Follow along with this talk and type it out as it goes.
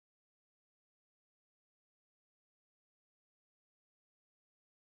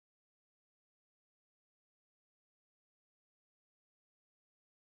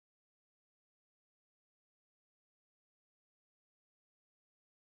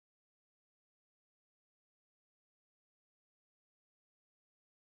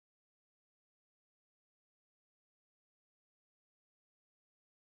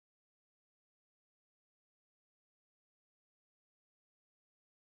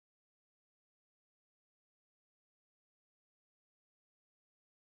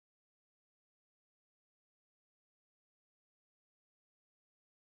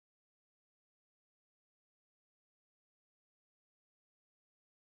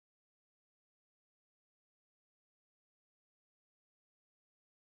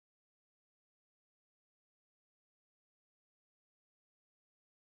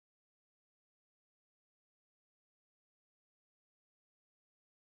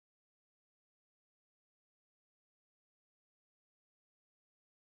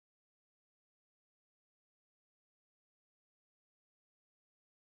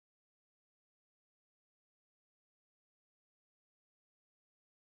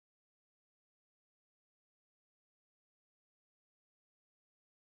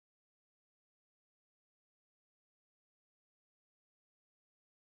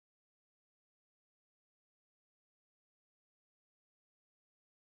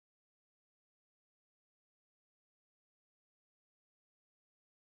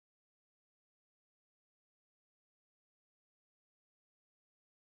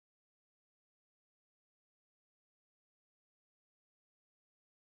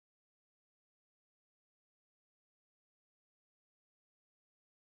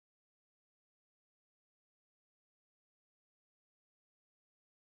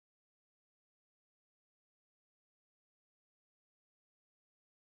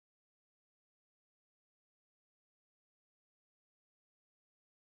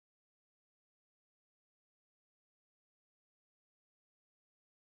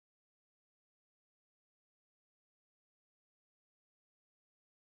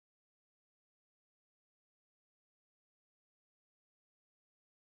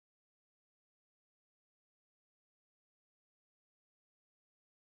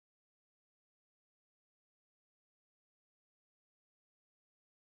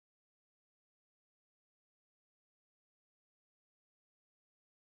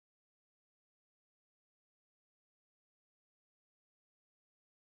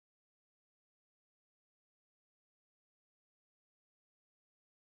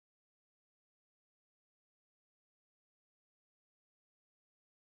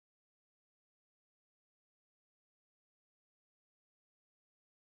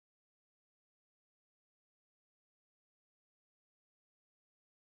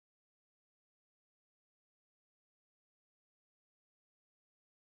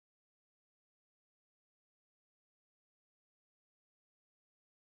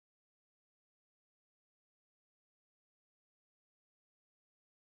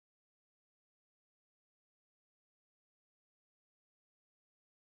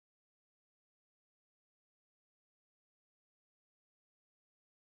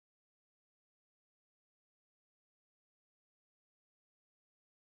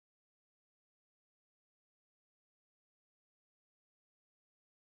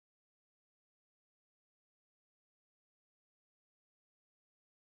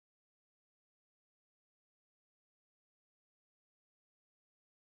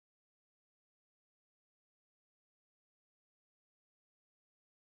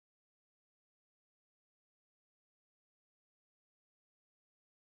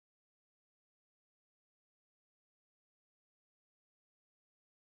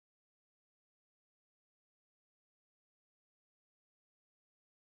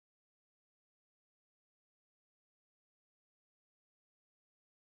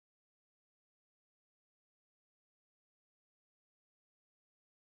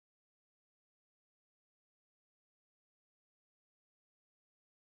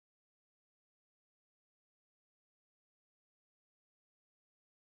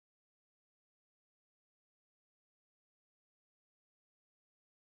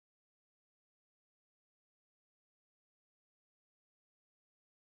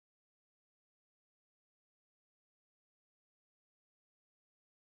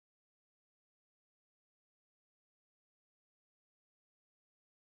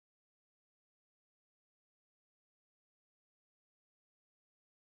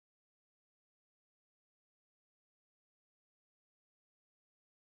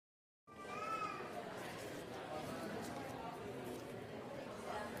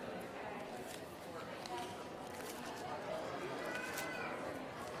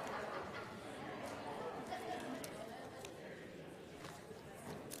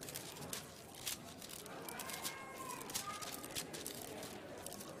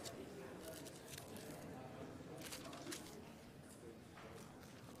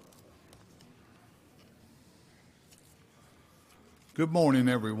Good morning,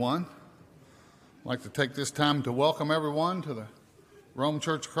 everyone. I'd like to take this time to welcome everyone to the Rome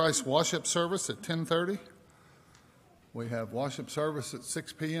Church of Christ worship service at 10:30. We have worship service at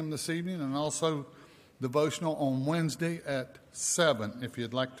 6 p.m. this evening and also devotional on Wednesday at 7 if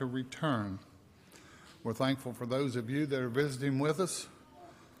you'd like to return. We're thankful for those of you that are visiting with us.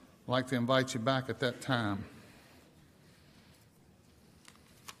 I'd like to invite you back at that time.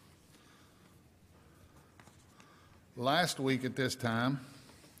 Last week at this time,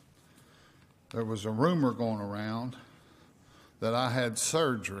 there was a rumor going around that I had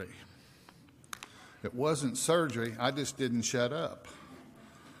surgery. It wasn't surgery, I just didn't shut up.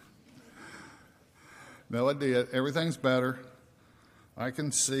 No, I did. Everything's better. I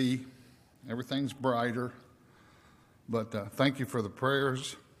can see. Everything's brighter. But thank you for the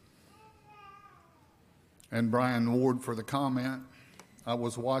prayers. And Brian Ward for the comment. I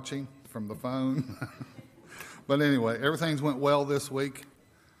was watching from the phone. But anyway, everything's went well this week.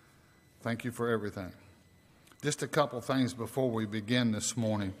 Thank you for everything. Just a couple things before we begin this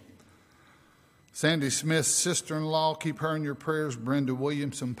morning. Sandy Smith's sister-in-law, keep her in your prayers. Brenda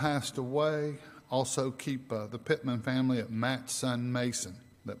Williamson passed away. Also keep the Pittman family at Matt's son Mason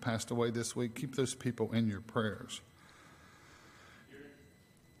that passed away this week. Keep those people in your prayers.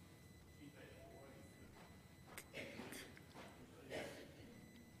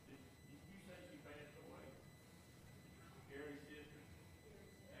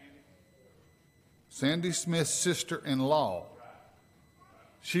 Sandy Smith's sister-in-law,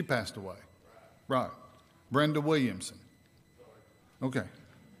 she passed away. Right. Brenda Williamson. Okay.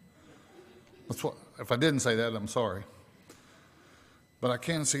 That's what, if I didn't say that, I'm sorry. But I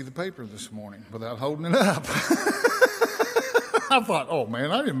can't see the paper this morning without holding it up. I thought, oh man,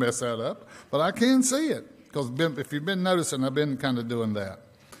 I didn't mess that up. But I can see it. Because if you've been noticing, I've been kind of doing that.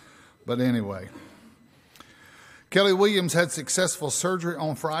 But anyway. Kelly Williams had successful surgery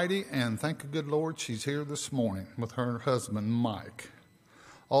on Friday, and thank the good Lord she's here this morning with her husband, Mike.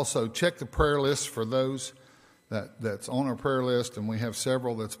 Also, check the prayer list for those that's on our prayer list, and we have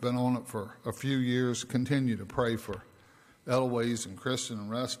several that's been on it for a few years. Continue to pray for Eloise and Kristen and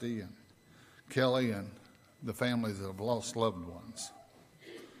Rusty and Kelly and the families that have lost loved ones.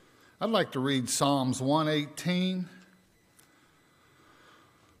 I'd like to read Psalms 118.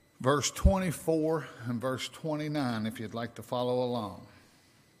 Verse 24 and verse 29, if you'd like to follow along.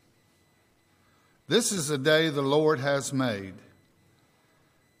 This is the day the Lord has made,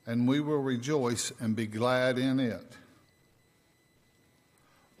 and we will rejoice and be glad in it.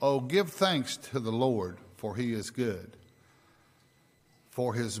 Oh, give thanks to the Lord, for he is good,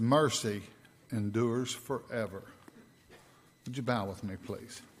 for his mercy endures forever. Would you bow with me,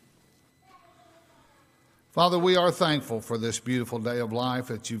 please? Father, we are thankful for this beautiful day of life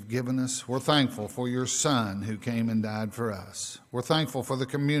that you've given us. We're thankful for your Son who came and died for us. We're thankful for the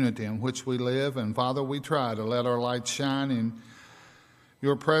community in which we live. And Father, we try to let our light shine in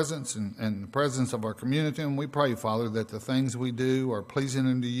your presence and the presence of our community. And we pray, Father, that the things we do are pleasing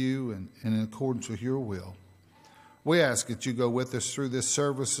unto you and in accordance with your will. We ask that you go with us through this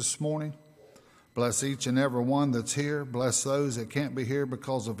service this morning. Bless each and every one that's here. Bless those that can't be here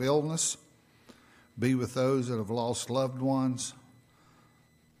because of illness. Be with those that have lost loved ones.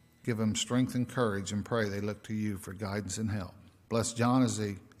 Give them strength and courage, and pray they look to you for guidance and help. Bless John as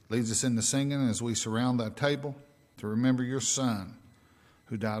he leads us into singing as we surround that table to remember your Son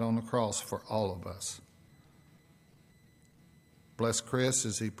who died on the cross for all of us. Bless Chris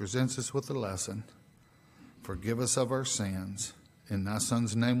as he presents us with the lesson. Forgive us of our sins. In thy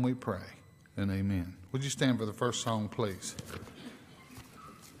Son's name we pray, and amen. Would you stand for the first song, please?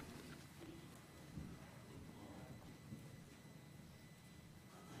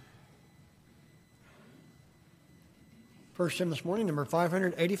 First hymn this morning, number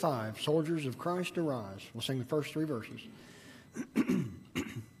 585, Soldiers of Christ Arise. We'll sing the first three verses.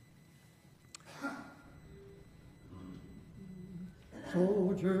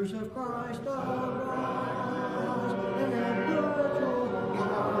 Soldiers of Christ arise, and gird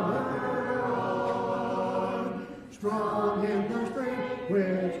your armor, strong in the strength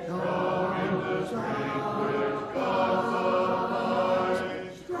which God in the strength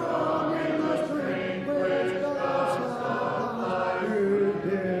strong in the strength which God supplies, through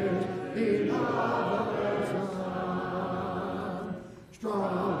his beloved Son,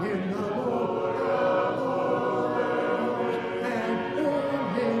 strong in the Lord of Lords, and in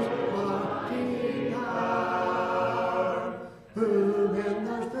his mighty power, who in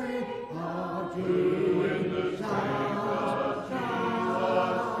the strength of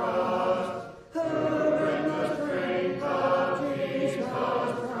Jesus Christ, who in the strength of Jesus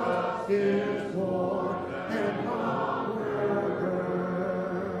Christ is Lord and conqueror.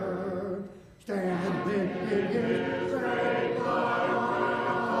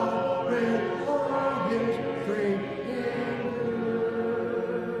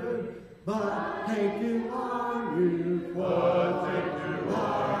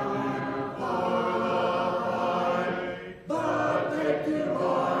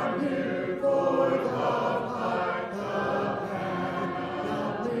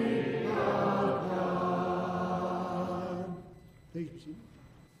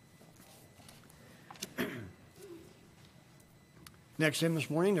 Next hymn this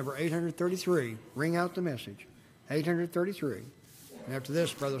morning, number 833, Ring Out the Message. 833. And after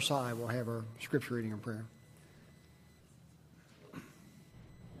this, Brother Sy will have our scripture reading and prayer.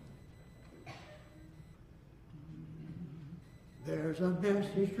 There's a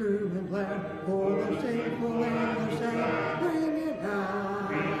message true and glad for the saintful and the sad. Bring it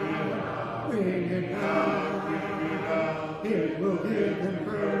out, bring it out. It will give them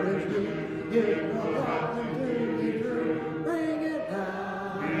courage, it will help them to be true. Bring it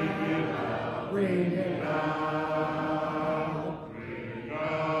out, bring it out.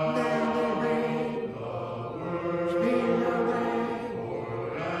 Then they bring the word, speed away,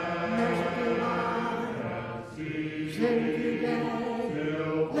 message divine, send today.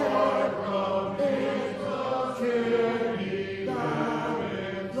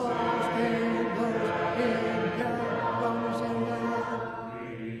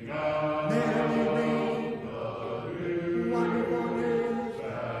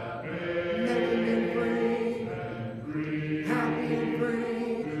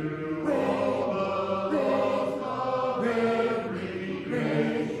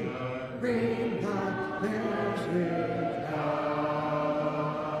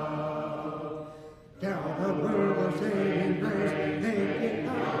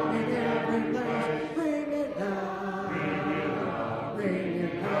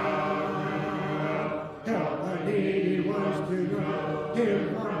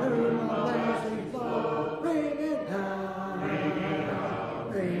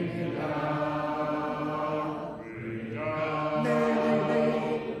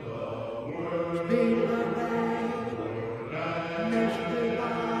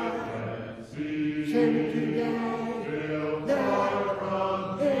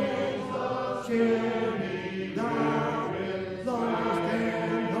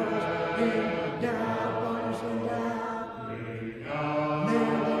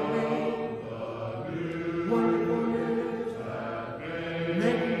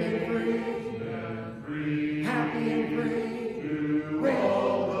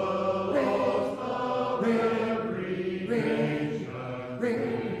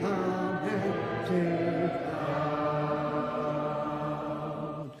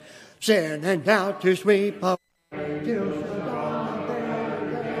 Sin and doubt to sweep up till the dawn of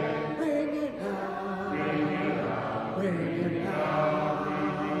day. Bring it out, bring it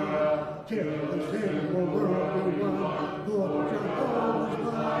out, till the sinful world be won. For Jehovah's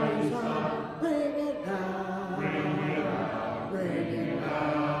mighty Son, bring it out, bring it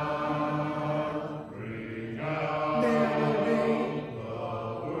out, bring out. Then they read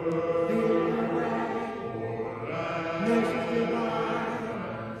the word, feel the rain, message divine.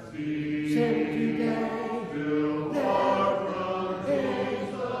 Send today, till far from his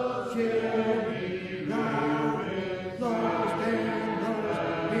journey, now lost and lost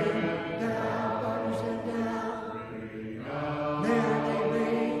in down, partisan down. There they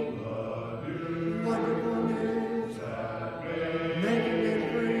bring wonderful news, making them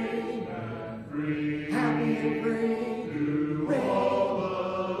free, happy and free.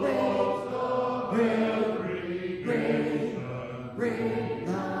 Ring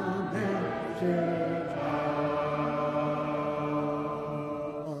the message out.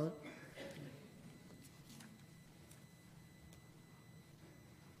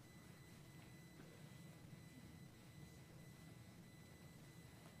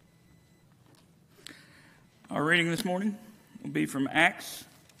 Our reading this morning will be from Acts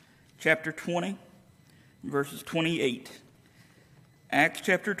chapter 20, verses 28. Acts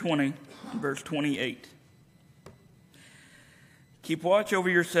chapter 20, verse 28. Keep watch over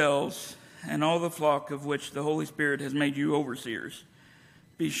yourselves and all the flock of which the Holy Spirit has made you overseers.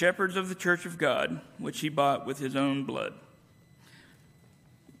 Be shepherds of the church of God, which he bought with his own blood.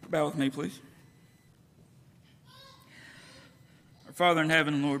 Bow with me, please. Our Father in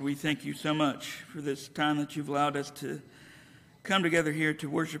heaven, Lord, we thank you so much for this time that you've allowed us to come together here to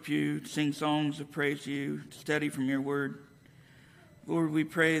worship you, to sing songs of praise to you, to study from your word. Lord, we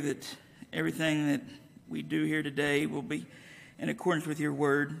pray that everything that we do here today will be in accordance with your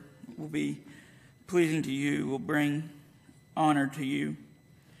word, will be pleasing to you, will bring honor to you.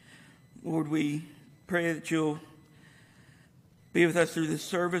 Lord, we pray that you'll be with us through this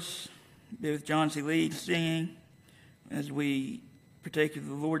service, be with John C. Lee singing as we partake of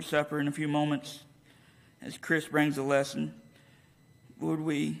the Lord's Supper in a few moments, as Chris brings a lesson. Lord,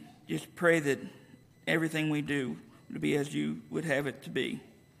 we just pray that everything we do would be as you would have it to be.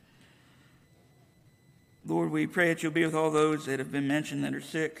 Lord, we pray that you'll be with all those that have been mentioned that are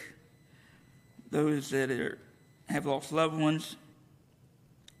sick, those that have lost loved ones,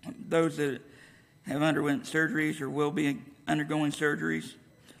 those that have underwent surgeries or will be undergoing surgeries.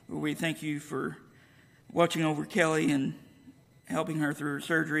 Lord, we thank you for watching over Kelly and helping her through her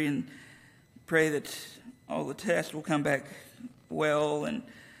surgery, and pray that all the tests will come back well and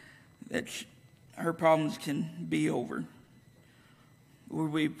that her problems can be over.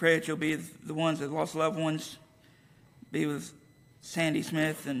 Lord, we pray that you'll be the ones that lost loved ones, be with Sandy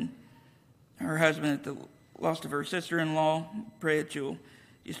Smith and her husband at the loss of her sister-in-law. Pray that you'll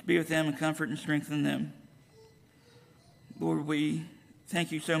just be with them and comfort and strengthen them. Lord, we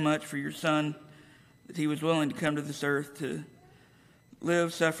thank you so much for your Son, that he was willing to come to this earth to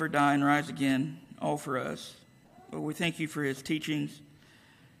live, suffer, die, and rise again, all for us. Lord, we thank you for his teachings.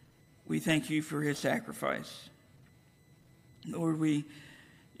 We thank you for his sacrifice. Lord, we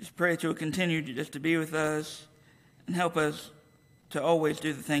just pray that you'll continue to be with us and help us to always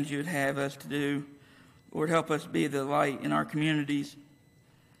do the things you would have us to do. Lord, help us be the light in our communities.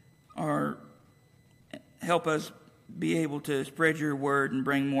 Help us be able to spread your word and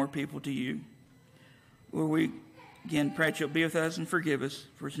bring more people to you. Lord, we again pray that you'll be with us and forgive us.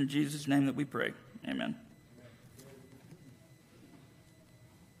 For it's in Jesus' name that we pray. Amen.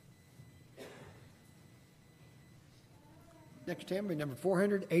 Next hymn will be number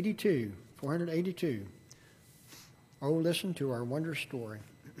 482. 482. Oh, listen to our wondrous story.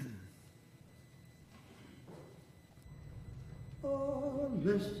 Oh,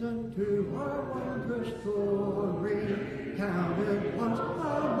 listen to our wondrous story, counted once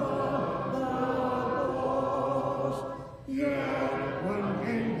among the lost. Yet one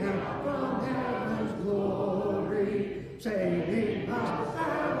came down from heaven's glory, saving us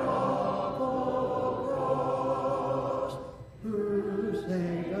at awful cross. Who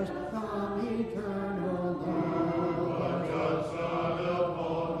saved us from eternal loss? God's Son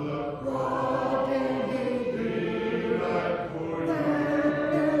upon the cross. What did he do?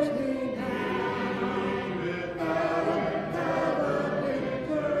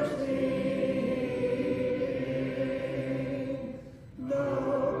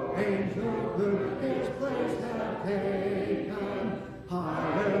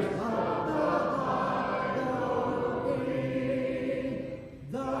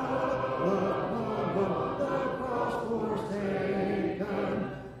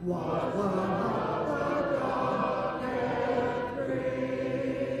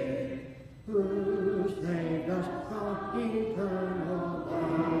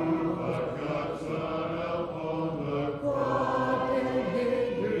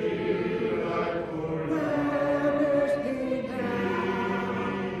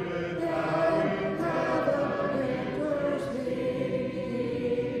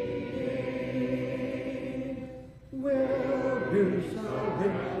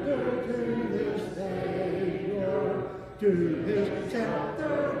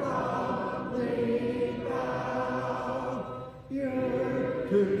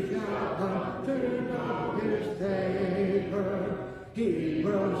 He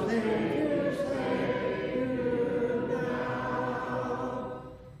will save you now.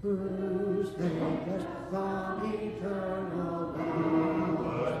 Who saved us from eternal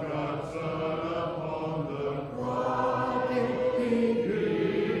loss? God's Son upon the cross. What did he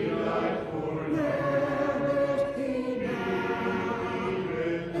do? Where is he now?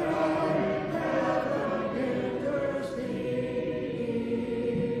 In heaven interceding.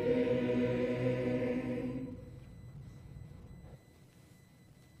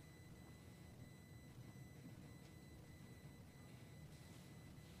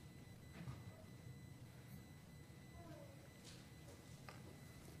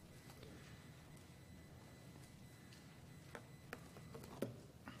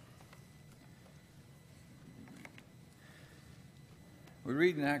 We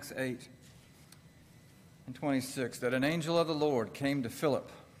read in Acts 8 and 26 that an angel of the Lord came to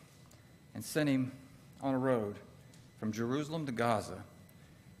Philip and sent him on a road from Jerusalem to Gaza,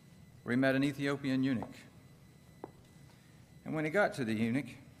 where he met an Ethiopian eunuch. And when he got to the eunuch,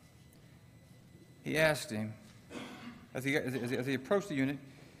 he asked him, as he approached the eunuch,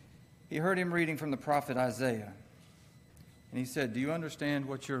 he heard him reading from the prophet Isaiah. And he said, "Do you understand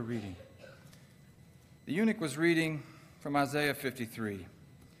what you're reading?" The eunuch was reading from Isaiah 53.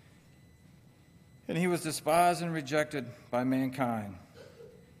 And he was despised and rejected by mankind,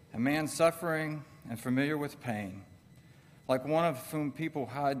 a man suffering and familiar with pain, like one of whom people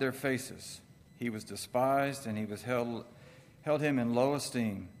hide their faces. He was despised, and he was held him in low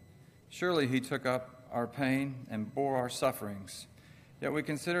esteem. Surely he took up our pain and bore our sufferings. Yet we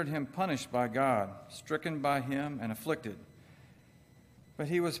considered him punished by God, stricken by him and afflicted. But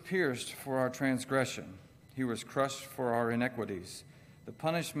he was pierced for our transgression. He was crushed for our iniquities. The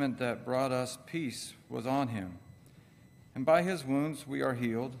punishment that brought us peace was on him, and by his wounds we are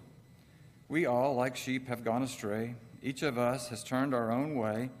healed. We all, like sheep, have gone astray. Each of us has turned our own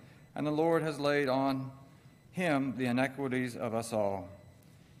way, and the Lord has laid on him the iniquities of us all.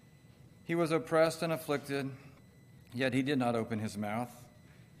 He was oppressed and afflicted, yet he did not open his mouth.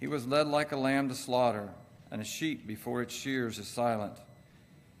 He was led like a lamb to slaughter, and a sheep before its shears is silent.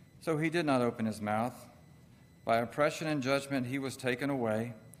 So he did not open his mouth. By oppression and judgment he was taken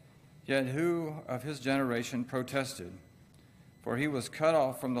away. Yet who of his generation protested? For he was cut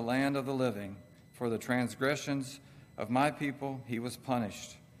off from the land of the living. For the transgressions of my people he was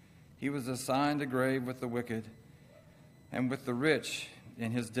punished. He was assigned a grave with the wicked, and with the rich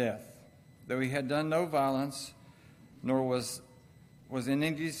in his death. Though he had done no violence, nor was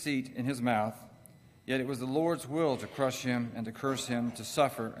any deceit in his mouth, yet it was the Lord's will to crush him and to curse him, to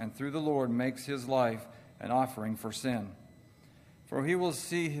suffer, and through the Lord makes his life an offering for sin. For he will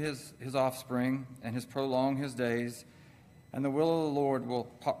see his offspring, and his prolong his days, and the will of the Lord will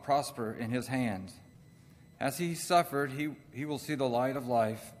prosper in his hand. As he suffered, he will see the light of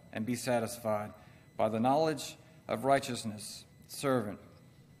life and be satisfied. By the knowledge of righteousness, the servant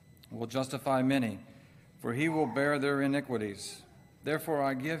will justify many, for he will bear their iniquities. Therefore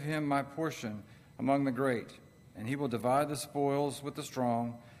I give him my portion among the great, and he will divide the spoils with the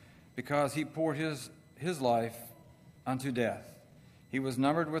strong, because he poured his life unto death. He was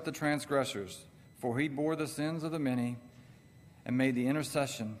numbered with the transgressors, for he bore the sins of the many and made the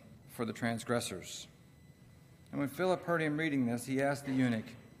intercession for the transgressors. And when Philip heard him reading this, he asked the eunuch,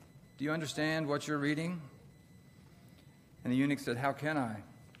 "Do you understand what you're reading?" And the eunuch said, "How can I?"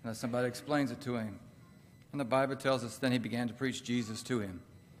 Unless somebody explains it to him. And the Bible tells us then he began to preach Jesus to him.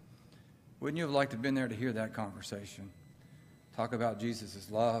 Wouldn't you have liked to have been there to hear that conversation? Talk about Jesus'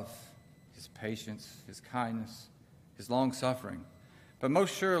 love, his patience, his kindness, his long-suffering. But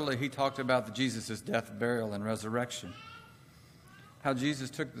most surely he talked about Jesus' death, burial, and resurrection. How Jesus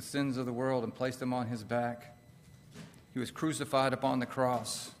took the sins of the world and placed them on his back. He was crucified upon the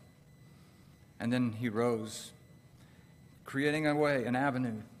cross. And then he rose, creating a way, an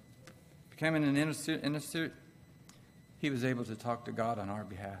avenue, becoming an intercessor. He was able to talk to God on our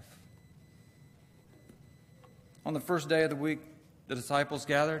behalf. On the first day of the week, the disciples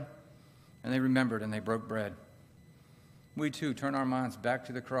gathered, and they remembered, and they broke bread. We too turn our minds back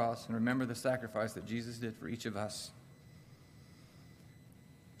to the cross and remember the sacrifice that Jesus did for each of us.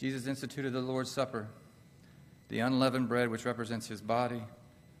 Jesus instituted the Lord's Supper, the unleavened bread, which represents his body,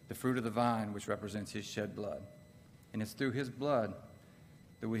 the fruit of the vine, which represents his shed blood. And it's through his blood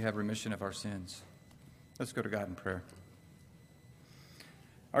that we have remission of our sins. Let's go to God in prayer.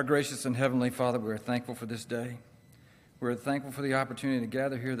 Our gracious and heavenly Father, we are thankful for this day. We are thankful for the opportunity to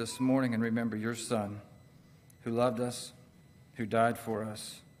gather here this morning and remember your Son, who loved us, who died for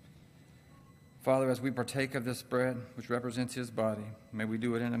us. Father, as we partake of this bread, which represents his body, may we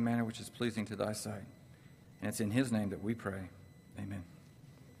do it in a manner which is pleasing to thy sight. And it's in his name that we pray. Amen.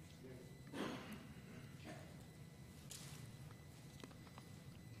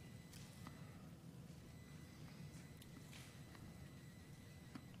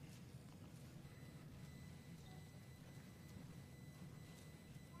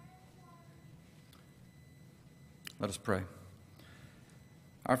 Let us pray.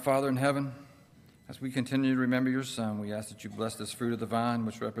 Our Father in heaven, as we continue to remember your Son, we ask that you bless this fruit of the vine,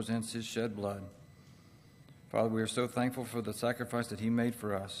 which represents his shed blood. Father, we are so thankful for the sacrifice that he made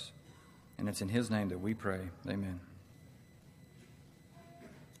for us, and it's in his name that we pray. Amen.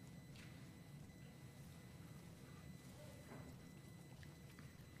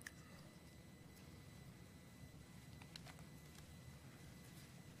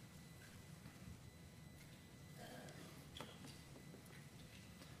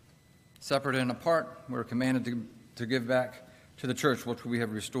 Separate and apart, we're commanded to give back to the church which we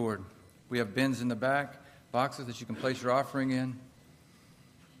have restored. We have bins in the back, boxes that you can place your offering in.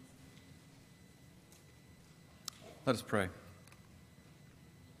 Let us pray.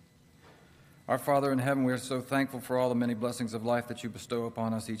 Our Father in heaven, we are so thankful for all the many blessings of life that you bestow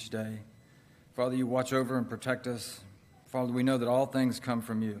upon us each day. Father, you watch over and protect us. Father, we know that all things come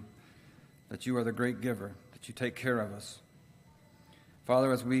from you, that you are the great giver, that you take care of us.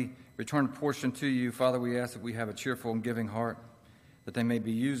 Father, as we return a portion to you, Father, we ask that we have a cheerful and giving heart, that they may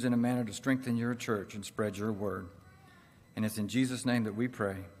be used in a manner to strengthen your church and spread your word. And it's in Jesus' name that we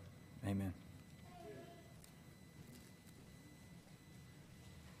pray. Amen.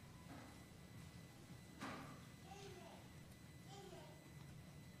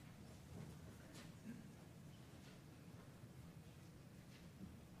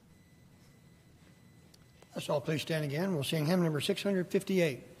 Let's all please stand again. We'll sing hymn number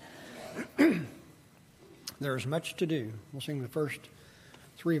 658. There is much to do. We'll sing the first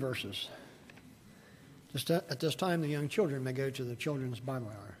 3 verses. Just at this time, the young children may go to the children's Bible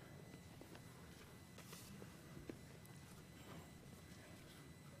hour.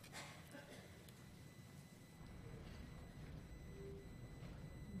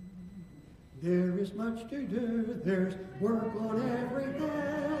 There is much to do, there's work on every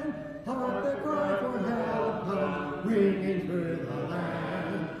hand. Hark the cry for help comes ringing through the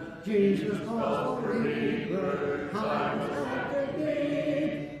land. Jesus calls for labor, harvest at the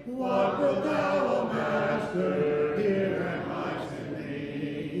gate. What wilt thou, O Master, hear and I send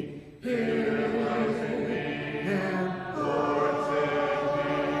thee? Hear and Lord send me. Hear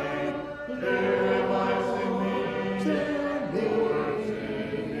I send me, send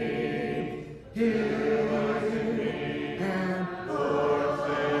me. Hear and Lord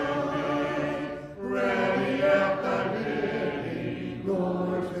send me. Ready at thy bidding,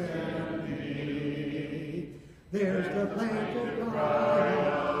 Lord send me. There's the plaintive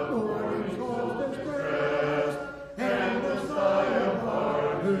cry, morning souls distressed, and the sigh of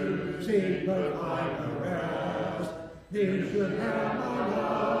heart who seek but find no rest. These should have my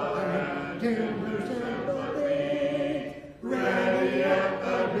love and tender sympathy, ready at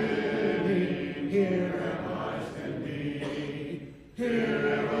thy bidding, here am I, send me. Here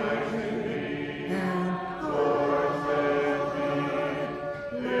am I, send me, and Lord send me.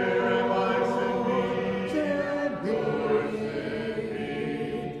 Here am I, send me, send me.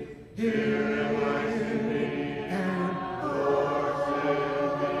 Here am I, send me, and Lord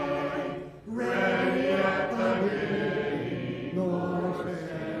send me. Ready at thy bidding, Lord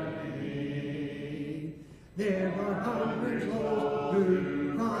send me. There are hungry souls who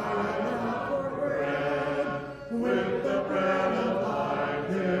cry out for bread. With the bread of life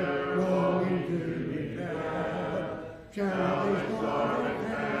they're longing to be fed. Shall they starve in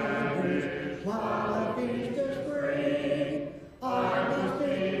candles while the feast is free? I must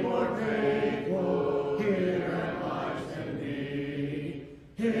be more faithful. Here am I, send me.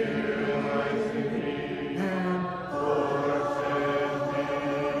 Here am I, send me. And Lord send me.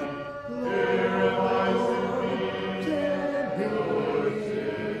 Here am I, send me.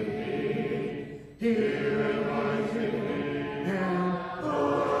 Send me. Here am I, send me. And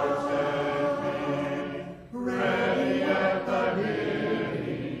Lord send me. Ready at thy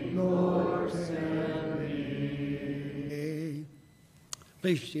bidding, Lord send me.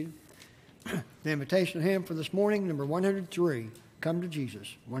 Please be seated. The invitation hymn for this morning, number 103, Come to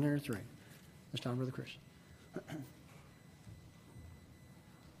Jesus, 103. This time, Brother Chris.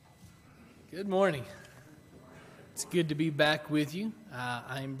 Good morning. It's good to be back with you.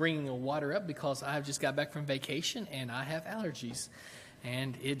 I'm bringing the water up because I've just got back from vacation and I have allergies,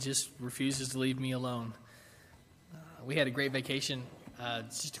 and it just refuses to leave me alone. We had a great vacation.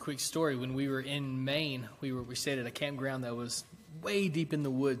 Just a quick story. When we were in Maine, we stayed at a campground that was way deep in the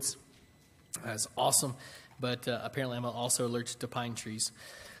woods. It was awesome, but apparently I'm also allergic to pine trees.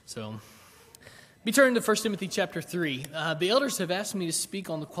 So be turning to 1 Timothy chapter 3. The elders have asked me to speak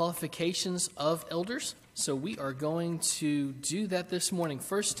on the qualifications of elders, so we are going to do that this morning.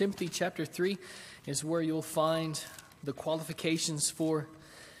 1 Timothy chapter 3 is where you'll find the qualifications for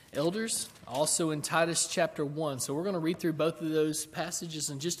elders, also in Titus chapter 1. So we're going to read through both of those passages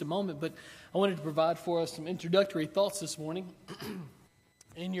in just a moment, but I wanted to provide for us some introductory thoughts this morning.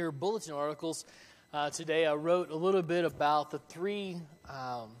 In your bulletin articles today, I wrote a little bit about the 3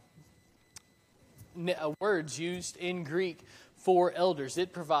 words used in Greek for elders.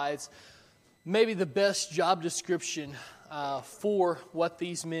 It provides maybe the best job description for what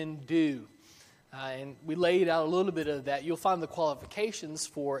these men do. And we laid out a little bit of that. You'll find the qualifications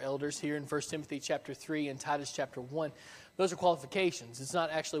for elders here in 1 Timothy chapter 3 and Titus chapter 1. Those are qualifications. It's not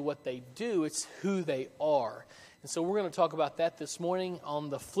actually what they do, it's who they are. And so we're going to talk about that this morning. On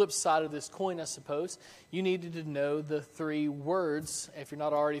the flip side of this coin, I suppose, you needed to know the 3 words, if you're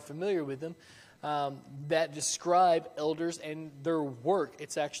not already familiar with them, that describe elders and their work.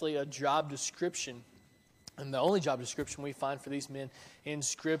 It's actually a job description, and the only job description we find for these men in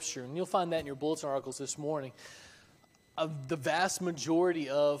Scripture. And you'll find that in your bulletin articles this morning. Of the vast majority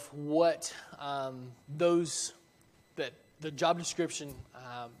of what the job description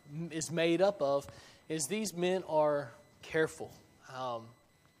is made up of is these men are careful.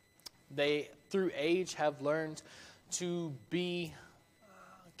 They, through age, have learned to be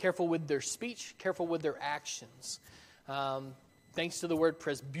careful with their speech, careful with their actions. Thanks to the word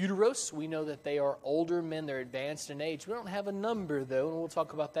presbyteros, we know that they are older men, they're advanced in age. We don't have a number, though, and we'll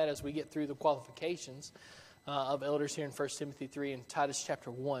talk about that as we get through the qualifications of elders here in 1 Timothy 3 and Titus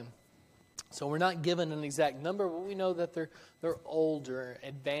chapter 1. So we're not given an exact number, but we know that they're older,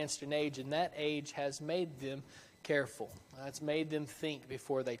 advanced in age, and that age has made them careful. It's made them think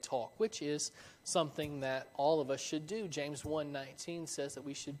before they talk, which is something that all of us should do. James 1:19 says that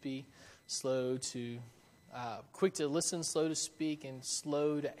we should be quick to listen, slow to speak, and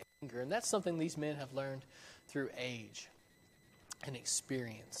slow to anger. And that's something these men have learned through age and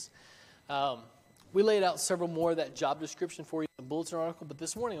experience. We laid out several more of that job description for you in the bulletin article, but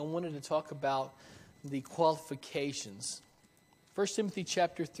this morning I wanted to talk about the qualifications. 1 Timothy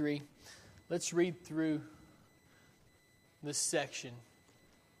chapter 3, let's read through this section.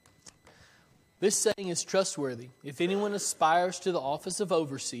 This saying is trustworthy. If anyone aspires to the office of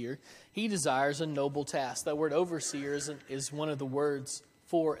overseer, he desires a noble task. That word overseer is one of the words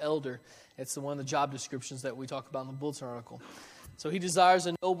for elder. It's one of the job descriptions that we talk about in the bulletin article. So he desires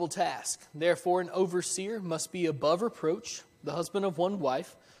a noble task. Therefore, an overseer must be above reproach, the husband of one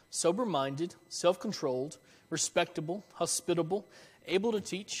wife, sober-minded, self-controlled, respectable, hospitable, able to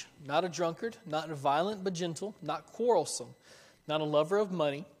teach, not a drunkard, not violent but gentle, not quarrelsome, not a lover of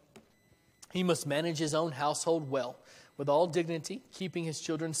money. He must manage his own household well, with all dignity, keeping his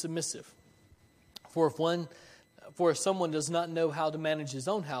children submissive. For if someone does not know how to manage his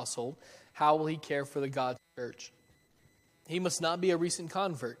own household, how will he care for the God's church? He must not be a recent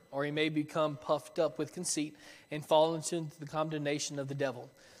convert, or he may become puffed up with conceit and fall into the condemnation of the devil.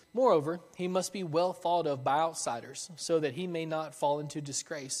 Moreover, he must be well thought of by outsiders, so that he may not fall into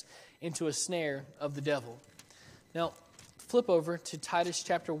disgrace, into a snare of the devil. Now, flip over to Titus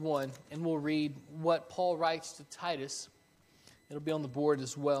chapter 1, and we'll read what Paul writes to Titus. It'll be on the board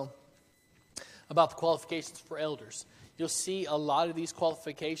as well, about the qualifications for elders. You'll see a lot of these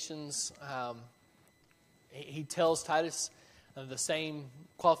qualifications. He tells Titus the same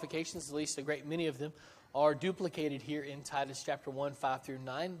qualifications, at least a great many of them, are duplicated here in Titus chapter 1, 5 through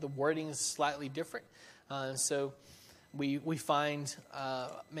 9. The wording is slightly different. So we find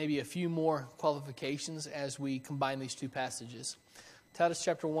maybe a few more qualifications as we combine these two passages. Titus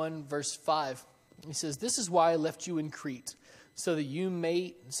chapter 1, verse 5, he says, "This is why I left you in Crete, so that you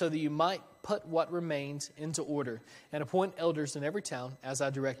might put what remains into order, and appoint elders in every town, as I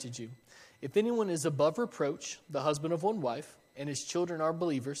directed you. If anyone is above reproach, the husband of one wife, and his children are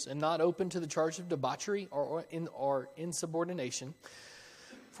believers, and not open to the charge of debauchery or insubordination,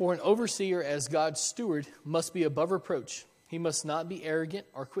 for an overseer as God's steward must be above reproach. He must not be arrogant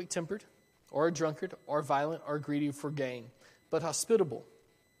or quick-tempered, or a drunkard, or violent, or greedy for gain, but hospitable,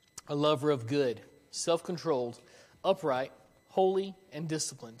 a lover of good, self-controlled, upright, holy, and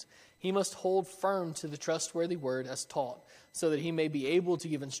disciplined. He must hold firm to the trustworthy word as taught, so that he may be able to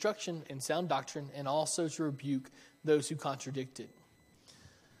give instruction in sound doctrine and also to rebuke those who contradict it."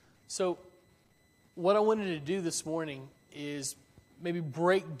 So what I wanted to do this morning is maybe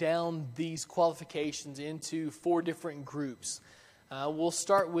break down these qualifications into 4 different groups. We'll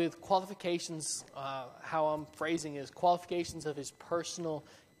start with qualifications, how I'm phrasing is qualifications of his personal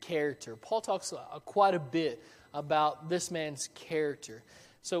character. Paul talks quite a bit about this man's character.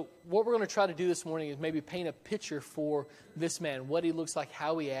 So what we're going to try to do this morning is maybe paint a picture for this man, what he looks like,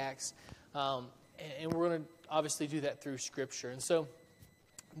 how he acts, and we're going to obviously do that through Scripture. And so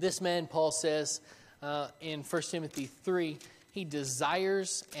this man, Paul says in 1 Timothy 3, he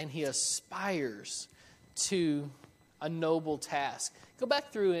desires and he aspires to a noble task. Go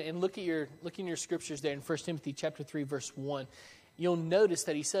back through and look in your scriptures there in 1 Timothy chapter 3, verse 1. You'll notice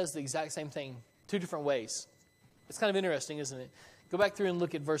that he says the exact same thing 2 different ways. It's kind of interesting, isn't it? Go back through and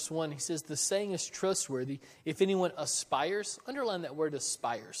look at verse 1. He says, "The saying is trustworthy. If anyone aspires," underline that word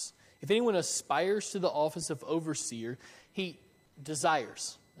aspires. "If anyone aspires to the office of overseer, he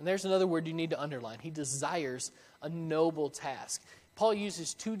desires." And there's another word you need to underline. He desires a noble task. Paul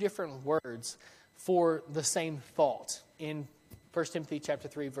uses 2 different words for the same thought in 1 Timothy chapter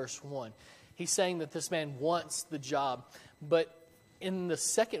 3, verse 1. He's saying that this man wants the job. But in the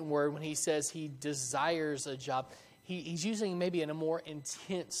second word, when he says he desires a job, he's using maybe in a more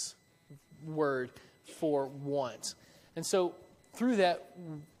intense word for want. And so through that,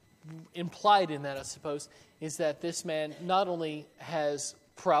 implied in that, I suppose, is that this man not only has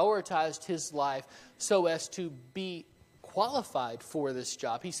prioritized his life so as to be qualified for this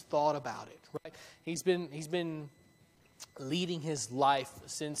job, he's thought about it, right? He's been leading his life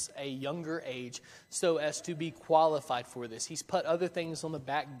since a younger age so as to be qualified for this. He's put other things on the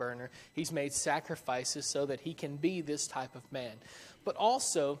back burner. He's made sacrifices so that he can be this type of man. But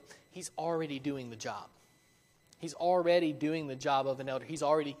also, he's already doing the job. He's already doing the job of an elder. He's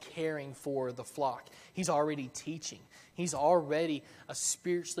already caring for the flock. He's already teaching. He's already a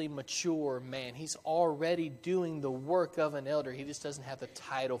spiritually mature man. He's already doing the work of an elder. He just doesn't have the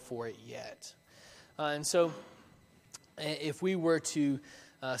title for it yet. And so if we were to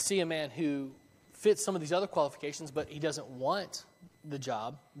see a man who fits some of these other qualifications, but he doesn't want the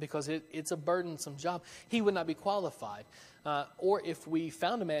job because it's a burdensome job, he would not be qualified. Or if we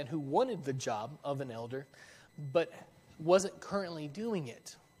found a man who wanted the job of an elder, but wasn't currently doing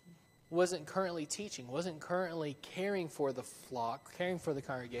it, wasn't currently teaching, wasn't currently caring for the flock, caring for the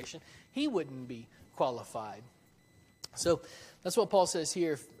congregation, he wouldn't be qualified. So that's what Paul says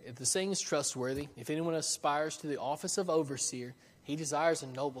here. If the saying is trustworthy, if anyone aspires to the office of overseer, he desires a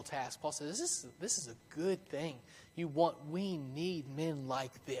noble task. Paul says this is a good thing. We need men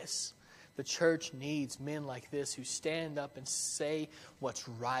like this. The church needs men like this who stand up and say what's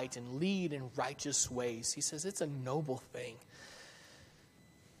right and lead in righteous ways. He says it's a noble thing.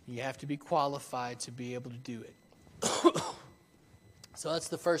 You have to be qualified to be able to do it. So that's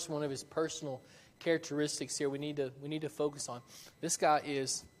the first one of his personal characteristics here we need to focus on. This guy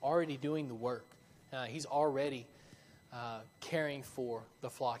is already doing the work. He's already caring for the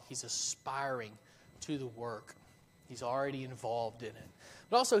flock. He's aspiring to the work. He's already involved in it.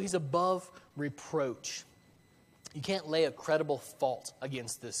 But also, he's above reproach. You can't lay a credible fault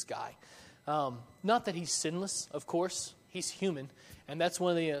against this guy. Not that he's sinless, of course. He's human. And that's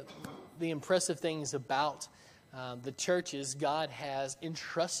one of the impressive things about the church is God has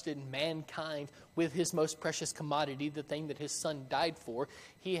entrusted mankind with his most precious commodity, the thing that his son died for.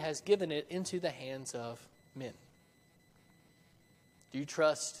 He has given it into the hands of men. Do you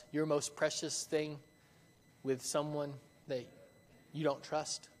trust your most precious thing with someone that you don't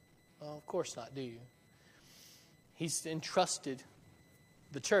trust? Well, of course not, do you? He's entrusted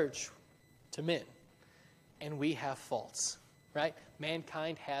the church to men, and we have faults, right?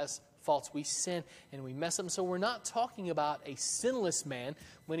 Mankind has faults. We sin and we mess up. So we're not talking about a sinless man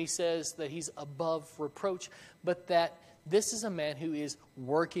when he says that he's above reproach, but that this is a man who is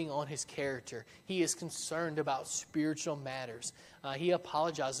working on his character. He is concerned about spiritual matters. He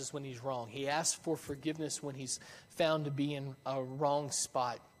apologizes when he's wrong. He asks for forgiveness when he's found to be in a wrong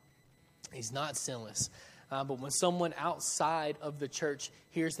spot. He's not sinless. But when someone outside of the church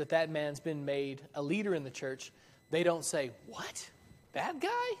hears that that man's been made a leader in the church, they don't say, "What? That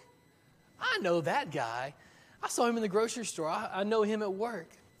guy? I know that guy. I saw him in the grocery store. I know him at work."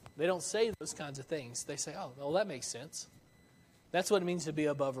 They don't say those kinds of things. They say, "Oh, well, that makes sense." That's what it means to be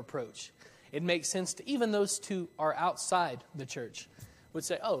above reproach. It makes sense to even those who are outside the church would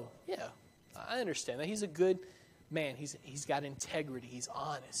say, "Oh, yeah, I understand that. He's a good man. He's got integrity. He's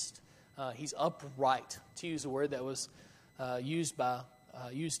honest. He's upright," to use a word that was used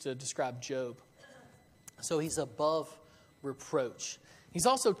to describe Job. So he's above reproach. He's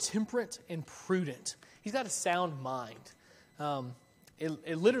also temperate and prudent. He's got a sound mind.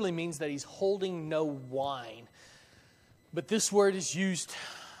 It literally means that he's holding no wine. But this word is used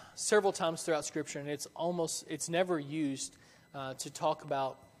several times throughout Scripture, and it's never used to talk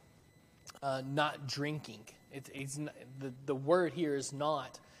about not drinking. The word here is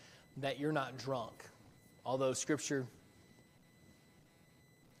not that you're not drunk, although Scripture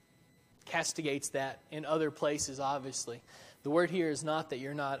castigates that in other places, obviously. The word here is not that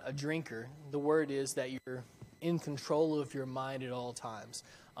you're not a drinker. The word is that you're in control of your mind at all times,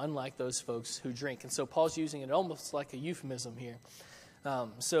 unlike those folks who drink. And so Paul's using it almost like a euphemism here.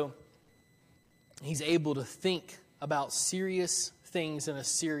 So he's able to think about serious things in a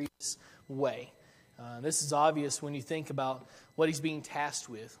serious way. This is obvious when you think about what he's being tasked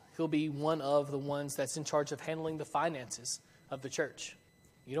with. He'll be one of the ones that's in charge of handling the finances of the church.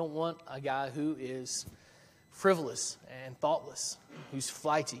 You don't want a guy who is frivolous and thoughtless, who's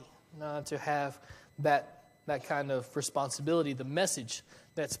flighty, to have that kind of responsibility, the message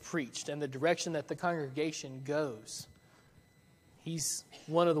that's preached and the direction that the congregation goes. He's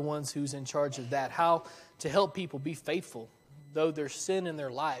one of the ones who's in charge of that. How to help people be faithful, though there's sin in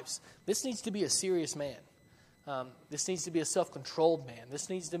their lives. This needs to be a serious man. This needs to be a self-controlled man. This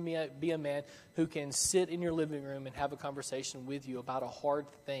needs to be a man who can sit in your living room and have a conversation with you about a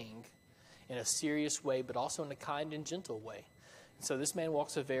hard thing in a serious way, but also in a kind and gentle way. And so this man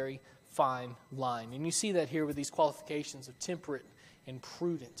walks a very fine line. And you see that here with these qualifications of temperate and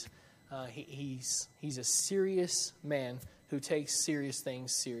prudent. He's a serious man who takes serious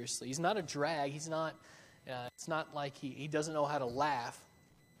things seriously. He's not a drag. He's not. It's not like he doesn't know how to laugh,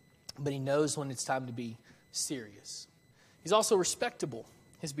 but he knows when it's time to be serious. He's also respectable.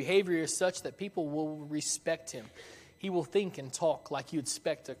 His behavior is such that people will respect him. He will think and talk like you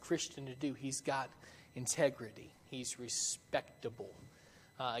expect a Christian to do. He's got integrity. He's respectable.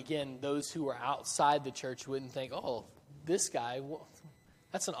 Again, those who are outside the church wouldn't think, oh, this guy, well,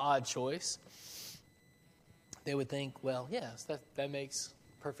 that's an odd choice. They would think, well, yes, that makes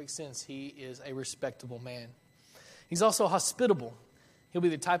perfect sense. He is a respectable man. He's also hospitable. He'll be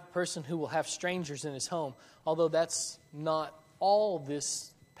the type of person who will have strangers in his home, although that's not all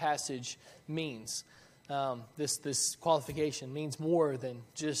this passage means. This qualification means more than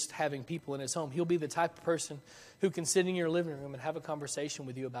just having people in his home. He'll be the type of person who can sit in your living room and have a conversation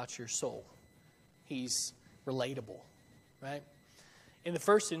with you about your soul. He's relatable, right? In the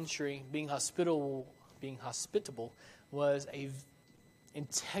first century, being hospitable was a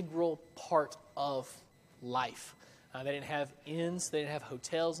integral part of life. They didn't have inns, they didn't have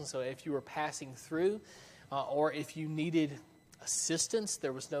hotels, and so if you were passing through, or if you needed assistance,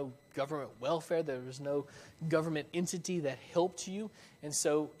 there was no government welfare, there was no government entity that helped you, and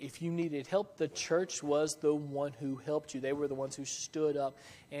so if you needed help, the church was the one who helped you. They were the ones who stood up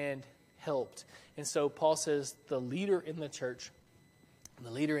and helped. And so Paul says the leader in the church,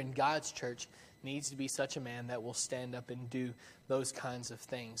 the leader in God's church, needs to be such a man that will stand up and do those kinds of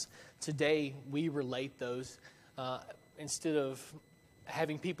things. Today, we relate those instead of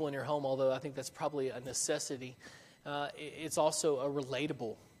having people in your home, although I think that's probably a necessity. It's also a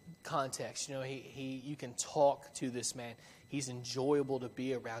relatable context. You know, you can talk to this man. He's enjoyable to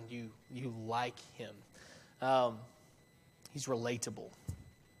be around. You like him. He's relatable.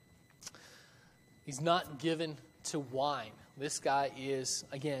 He's not given to wine. This guy is,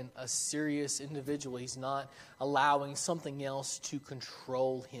 again, a serious individual. He's not allowing something else to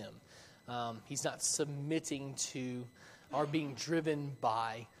control him. He's not submitting to or being driven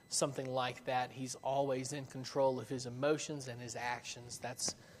by something like that. He's always in control of his emotions and his actions.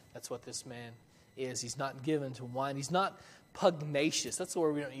 That's what this man is. He's not given to wine. He's not pugnacious. That's the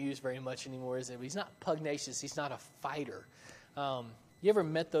word we don't use very much anymore, is it? But he's not pugnacious. He's not a fighter. You ever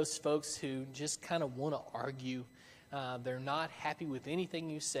met those folks who just kind of want to argue? They're not happy with anything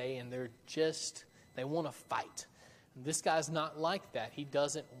you say, and they want to fight. This guy's not like that. He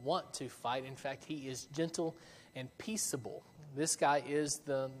doesn't want to fight. In fact, he is gentle and peaceable. This guy is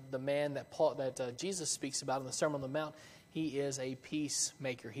the man that Jesus speaks about in the Sermon on the Mount. He is a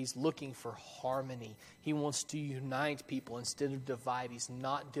peacemaker. He's looking for harmony. He wants to unite people instead of divide. He's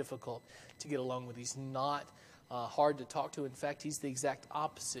not difficult to get along with. He's not hard to talk to. In fact, he's the exact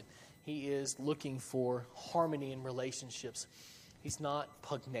opposite. He is looking for harmony in relationships. He's not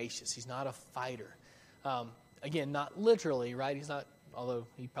pugnacious. He's not a fighter. Again, not literally, right? He's not, although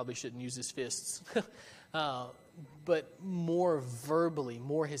he probably shouldn't use his fists. But more verbally,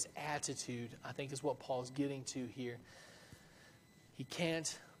 more his attitude, I think, is what Paul's getting to here. He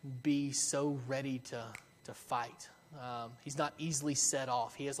can't be so ready to fight. He's not easily set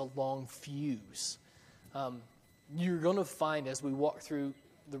off. He has a long fuse. You're going to find as we walk through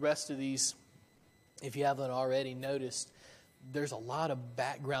the rest of these, if you haven't already noticed, there's a lot of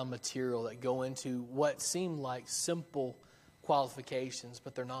background material that go into what seem like simple qualifications,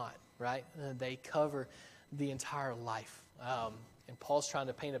 but they're not, right? They cover the entire life. And Paul's trying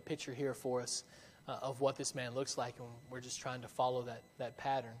to paint a picture here for us of what this man looks like, and we're just trying to follow that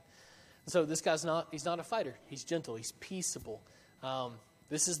pattern. So this guy's he's not a fighter. He's gentle. He's peaceable.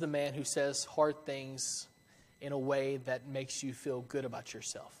 This is the man who says hard things in a way that makes you feel good about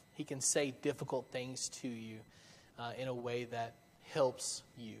yourself. He can say difficult things to you in a way that helps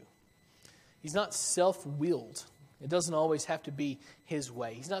you. He's not self-willed. It doesn't always have to be his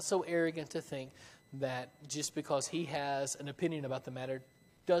way. He's not so arrogant to think that just because he has an opinion about the matter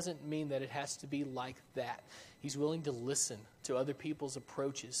doesn't mean that it has to be like that. He's willing to listen to other people's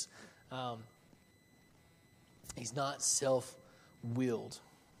approaches. He's not self-willed.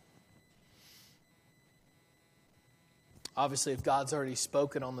 Obviously, if God's already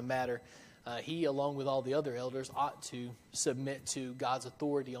spoken on the matter, he, along with all the other elders, ought to submit to God's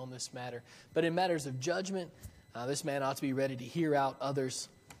authority on this matter. But in matters of judgment, this man ought to be ready to hear out others'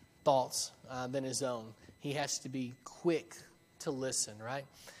 thoughts than his own. He has to be quick to listen, right?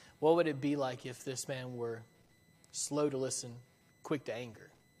 What would it be like if this man were slow to listen, quick to anger,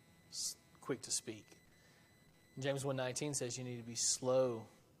 quick to speak? James 1:19 says you need to be slow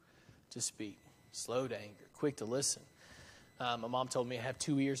to speak, slow to anger, quick to listen. My mom told me I have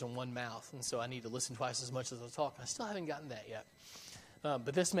 2 ears and 1 mouth, and so I need to listen twice as much as I talk. I still haven't gotten that yet.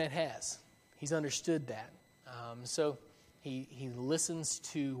 But this man has. He's understood that. So he listens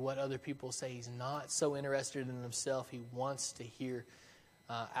to what other people say. He's not so interested in himself. He wants to hear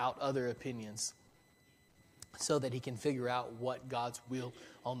out other opinions so that he can figure out what God's will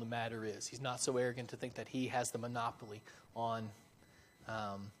on the matter is. He's not so arrogant to think that he has the monopoly on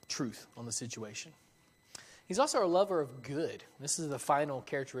truth on the situation. He's also a lover of good. This is the final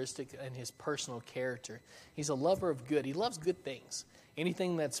characteristic in his personal character. He's a lover of good. He loves good things.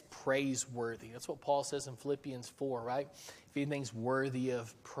 Anything that's praiseworthy. That's what Paul says in Philippians 4, right? If anything's worthy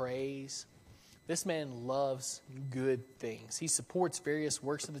of praise. This man loves good things. He supports various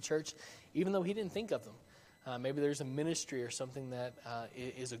works of the church, even though he didn't think of them. Maybe there's a ministry or something that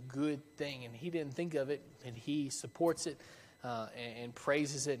is a good thing, and he didn't think of it, and he supports it and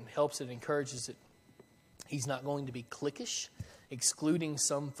praises it and helps it, encourages it. He's not going to be cliquish, excluding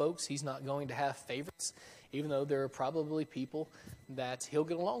some folks. He's not going to have favorites, even though there are probably people that he'll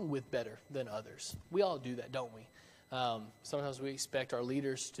get along with better than others. We all do that, don't we? Sometimes we expect our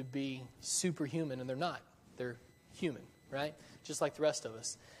leaders to be superhuman, and they're not. They're human, right? Just like the rest of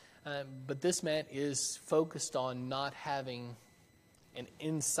us. But this man is focused on not having an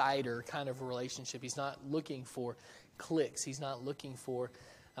insider kind of a relationship. He's not looking for cliques. He's not looking for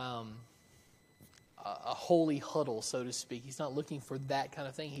a holy huddle, so to speak. He's not looking for that kind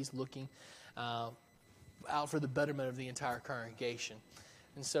of thing. He's looking out for the betterment of the entire congregation.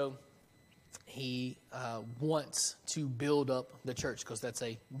 And so he wants to build up the church because that's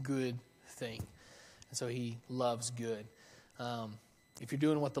a good thing. And so he loves good. If you're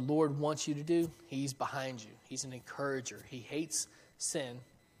doing what the Lord wants you to do, he's behind you. He's an encourager. He hates sin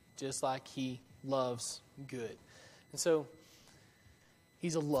just like he loves good. And so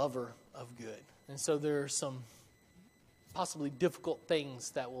he's a lover of good. And so there are some possibly difficult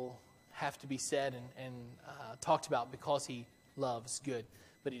things that will have to be said and talked about because he loves good.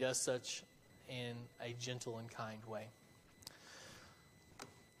 But he does such in a gentle and kind way.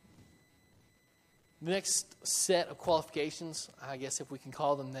 The next set of qualifications, I guess if we can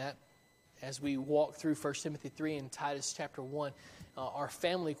call them that, as we walk through 1 Timothy 3 and Titus chapter 1, are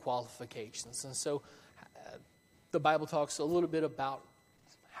family qualifications. And so the Bible talks a little bit about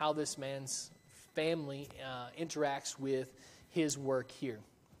how this man's family interacts with his work here.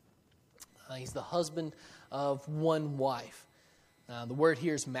 He's the husband of one wife. The word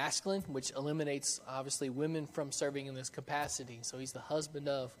here is masculine, which eliminates, obviously, women from serving in this capacity. So he's the husband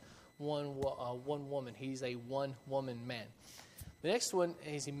of one woman. He's a one-woman man. The next one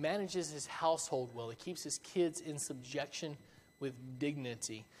is he manages his household well. He keeps his kids in subjection with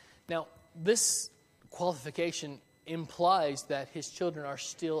dignity. Now, this qualification implies that his children are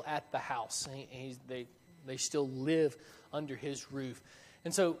still at the house. They still live under his roof.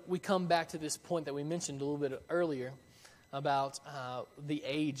 And so we come back to this point that we mentioned a little bit earlier about the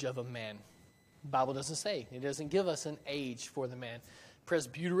age of a man. The Bible doesn't say. It doesn't give us an age for the man.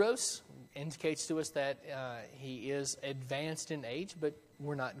 Presbyteros indicates to us that he is advanced in age, but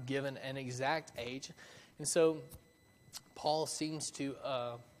we're not given an exact age. And so Paul seems to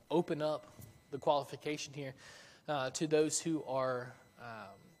open up the qualification here to those who are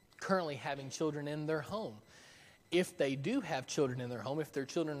currently having children in their home. If they do have children in their home, if their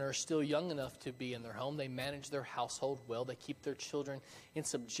children are still young enough to be in their home, they manage their household well. They keep their children in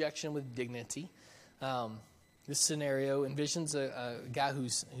subjection with dignity. This scenario envisions a guy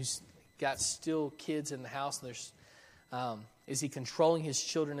who's got still kids in the house. And is he controlling his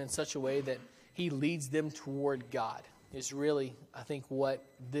children in such a way that he leads them toward God? Is really, I think, what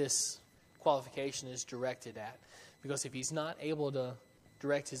this qualification is directed at. Because if he's not able to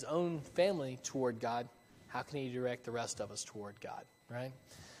direct his own family toward God, how can he direct the rest of us toward God, right?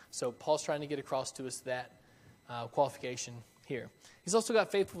 So Paul's trying to get across to us that qualification here. He's also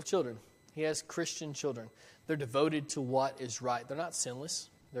got faithful children. He has Christian children. They're devoted to what is right. They're not sinless.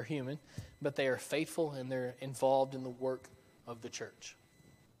 They're human. But they are faithful and they're involved in the work of the church.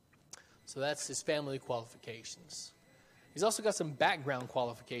 So that's his family qualifications. He's also got some background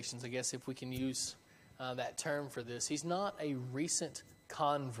qualifications, I guess, if we can use that term for this. He's not a recent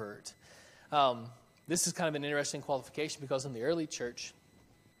convert. This is kind of an interesting qualification because in the early church,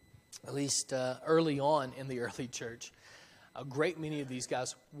 at least early on in the early church, a great many of these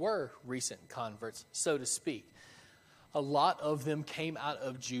guys were recent converts, so to speak. A lot of them came out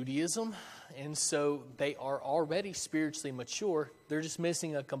of Judaism, and so they are already spiritually mature. They're just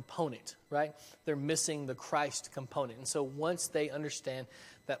missing a component, right? They're missing the Christ component. And so once they understand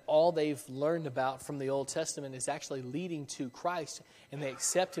that all they've learned about from the Old Testament is actually leading to Christ, and they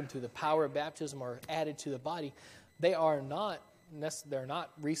accept Him through the power of baptism or added to the body, they're not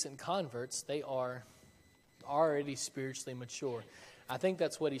recent converts. They are already spiritually mature. I think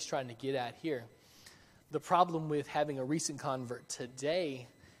that's what he's trying to get at here. The problem with having a recent convert today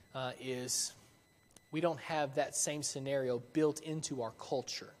is we don't have that same scenario built into our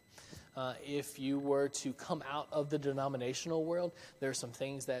culture. If you were to come out of the denominational world, there are some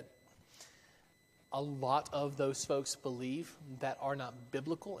things that a lot of those folks believe that are not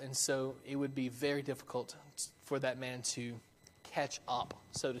biblical, and so it would be very difficult for that man to catch up,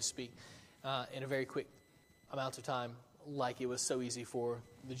 so to speak, in a very quick amount of time, like it was so easy for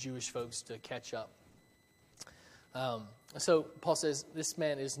the Jewish folks to catch up. So Paul says this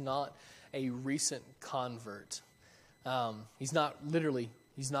man is not a recent convert. He's not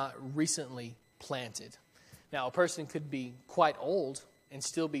recently planted. Now, a person could be quite old and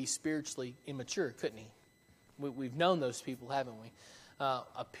still be spiritually immature, couldn't he? We've known those people, haven't we?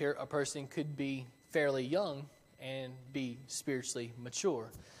 A person could be fairly young and be spiritually mature.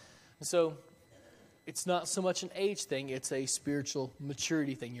 So it's not so much an age thing, it's a spiritual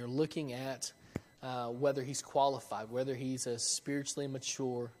maturity thing. You're looking at whether he's qualified, whether he's a spiritually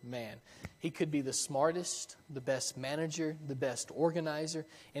mature man. He could be the smartest, the best manager, the best organizer,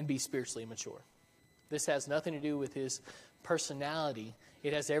 and be spiritually mature. This has nothing to do with his personality.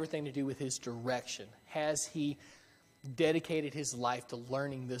 It has everything to do with his direction. Has he dedicated his life to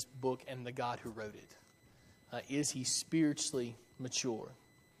learning this book and the God who wrote it? Is he spiritually mature?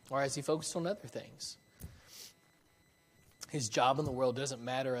 Or has he focused on other things? His job in the world doesn't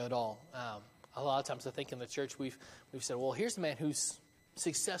matter at all. A lot of times I think in the church we've said, well, here's a man who's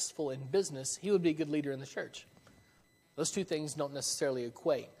successful in business. He would be a good leader in the church. Those two things don't necessarily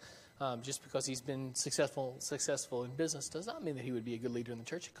equate. Just because he's been successful in business does not mean that he would be a good leader in the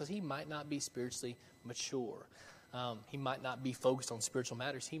church, because he might not be spiritually mature. He might not be focused on spiritual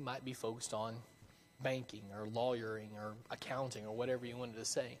matters. He might be focused on banking or lawyering or accounting or whatever you wanted to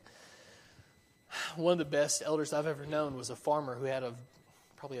say. One of the best elders I've ever known was a farmer who had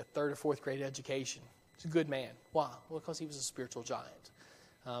probably a third or fourth grade education. He's a good man. Why? Well, because he was a spiritual giant.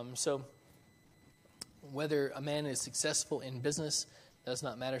 So whether a man is successful in business does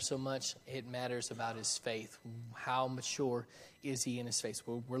not matter so much. It matters about his faith. How mature is he in his faith?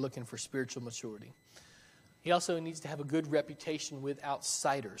 We're looking for spiritual maturity. He also needs to have a good reputation with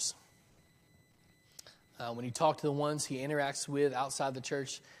outsiders. When you talk to the ones he interacts with outside the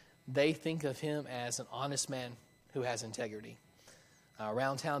church, they think of him as an honest man who has integrity.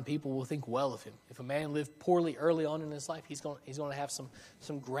 Around town, people will think well of him. If a man lived poorly early on in his life, he's going to have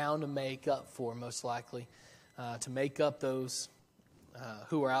some ground to make up for, most likely, to make up those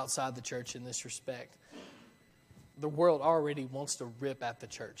who are outside the church in this respect. The world already wants to rip at the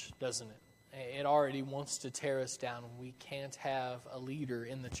church, doesn't it? It already wants to tear us down. We can't have a leader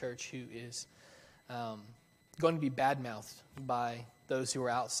in the church who is going to be badmouthed by those who are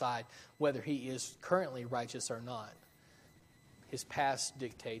outside, whether he is currently righteous or not. His past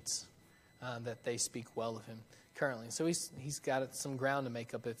dictates that they speak well of him currently. So he's got some ground to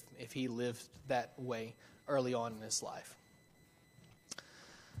make up if he lived that way early on in his life.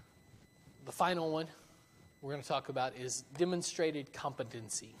 The final one we're going to talk about is demonstrated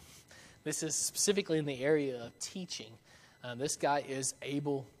competency. This is specifically in the area of teaching. This guy is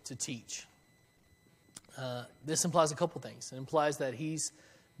able to teach. This implies a couple things. It implies that he's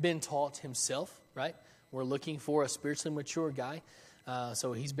been taught himself, right? We're looking for a spiritually mature guy.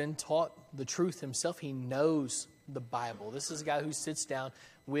 So he's been taught the truth himself. He knows the Bible. This is a guy who sits down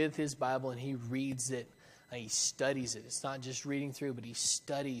with his Bible and he reads it. He studies it. It's not just reading through, but he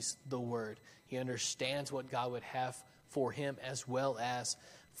studies the Word. He understands what God would have for him as well as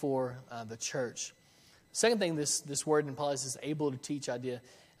for the church. Second thing this word implies is able to teach idea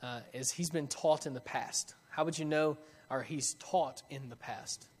is he's been taught in the past. How would you know, or he's taught in the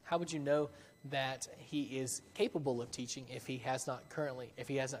past? How would you know that he is capable of teaching if he has not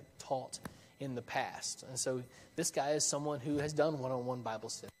taught in the past? And so this guy is someone who has done one-on-one Bible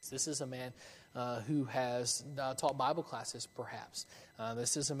studies. This is a man who has taught Bible classes, perhaps.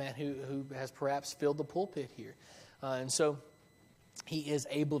 This is a man who has perhaps filled the pulpit here. And so he is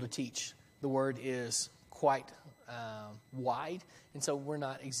able to teach. The word is quite wide, and so we're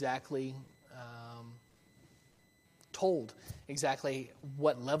not exactly told exactly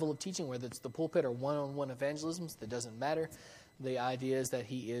what level of teaching, whether it's the pulpit or one-on-one evangelisms, that doesn't matter. The idea is that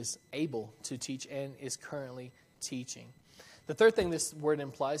he is able to teach and is currently teaching. The third thing this word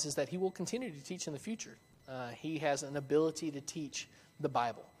implies is that he will continue to teach in the future. He has an ability to teach the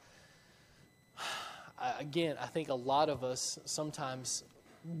Bible. Again, I think a lot of us sometimes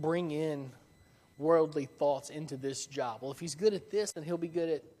bring in worldly thoughts into this job. Well, if he's good at this, then he'll be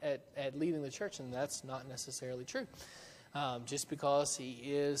good at leading the church, and that's not necessarily true. Just because he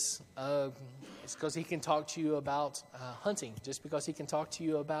is, it's because he can talk to you about hunting, just because he can talk to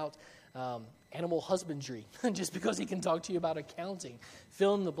you about animal husbandry, just because he can talk to you about accounting,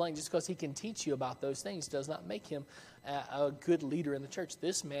 fill in the blank, just because he can teach you about those things does not make him a good leader in the church.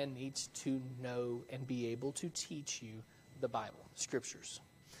 This man needs to know and be able to teach you the Bible, Scriptures.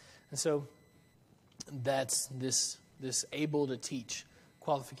 And so That's this able to teach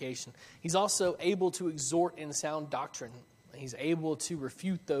qualification. He's also able to exhort in sound doctrine. He's able to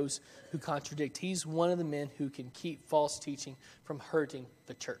refute those who contradict. He's one of the men who can keep false teaching from hurting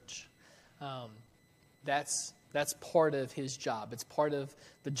the church. That's part of his job. It's part of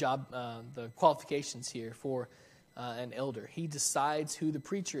the job, the qualifications here for an elder. He decides who the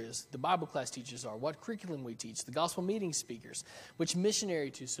preacher is, the Bible class teachers are, what curriculum we teach, the gospel meeting speakers, which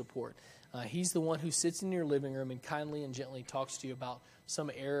missionary to support. He's the one who sits in your living room and kindly and gently talks to you about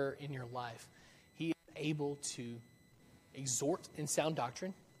some error in your life. He is able to exhort in sound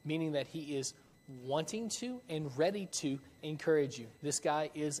doctrine, meaning that he is wanting to and ready to encourage you. This guy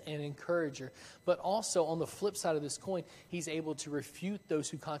is an encourager. But also on the flip side of this coin, he's able to refute those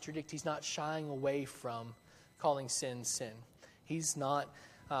who contradict. He's not shying away from calling sin, sin. He's not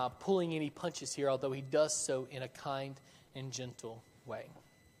pulling any punches here, although he does so in a kind and gentle way.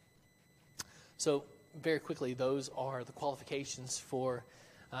 So very quickly, those are the qualifications for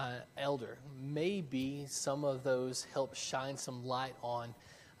elder. Maybe some of those help shine some light on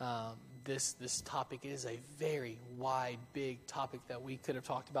this topic. It is a very wide, big topic that we could have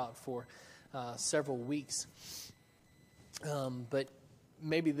talked about for several weeks. But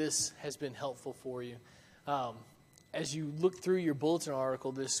maybe this has been helpful for you. As you look through your bulletin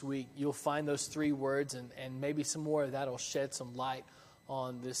article this week, you'll find those 3 words, and maybe some more of that will shed some light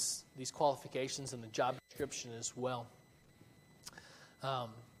on these qualifications and the job description as well. I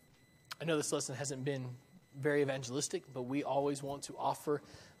know this lesson hasn't been very evangelistic, but we always want to offer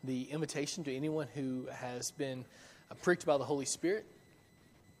the invitation to anyone who has been pricked by the Holy Spirit.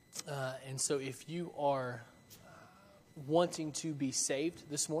 And so if you are wanting to be saved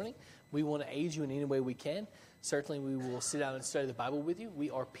this morning, we want to aid you in any way we can. Certainly we will sit down and study the Bible with you.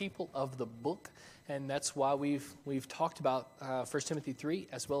 We are people of the book, and that's why we've talked about 1 Timothy 3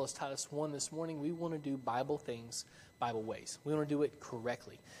 as well as Titus 1 this morning. We want to do Bible things Bible ways. We want to do it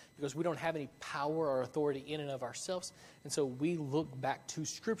correctly because we don't have any power or authority in and of ourselves, and so we look back to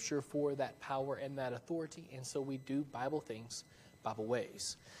Scripture for that power and that authority, and so we do Bible things Bible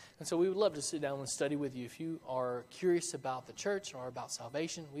ways. And so we would love to sit down and study with you. If you are curious about the church or about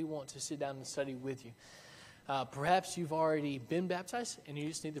salvation, we want to sit down and study with you. Perhaps you've already been baptized and you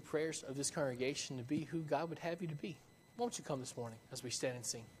just need the prayers of this congregation to be who God would have you to be. Why don't you come this morning as we stand and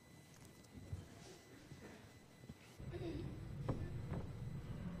sing?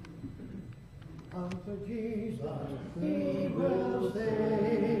 Come to Jesus, He will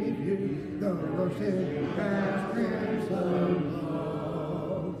save you. Though sin has ransom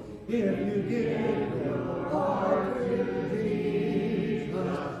low, if you give your heart to Jesus,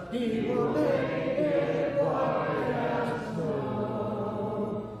 He will make it white as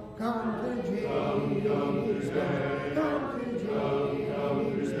snow. Come to Jesus, come to Jesus,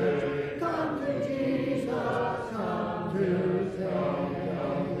 come to Jesus, come to save.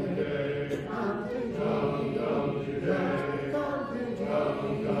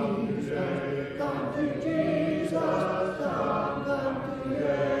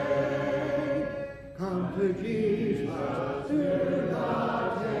 Come to Jesus, do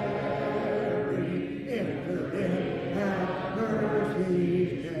not tarry, enter in at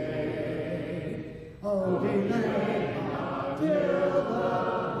mercy's gate. Oh, delay not till the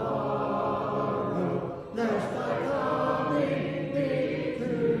morrow, lest thy coming be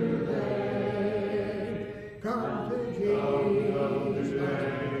too late. Come to Jesus,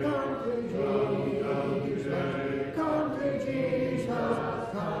 come to Jesus, come to Jesus,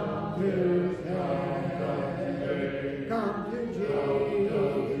 come to come to Jesus,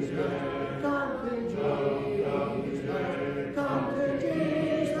 come to Jesus, come to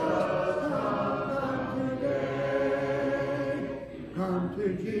Jesus, come today. Come to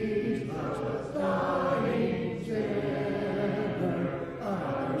Jesus, dying sinner,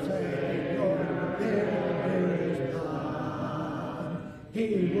 our Savior, there is none. He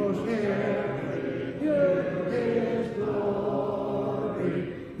will share with His glory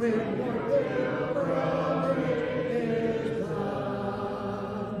when your pilgrimage is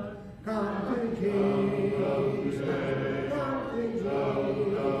done. Come to Jesus, come to Jesus,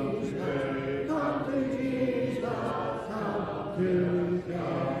 come to Jesus, come to day.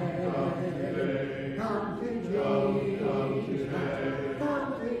 Come to Jesus, come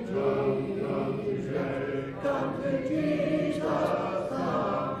to Jesus, come to Jesus,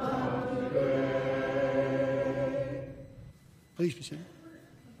 come today. Please be seated.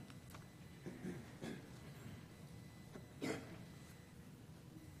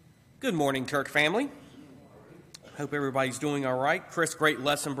 Good morning, church family. Hope everybody's doing all right. Chris, great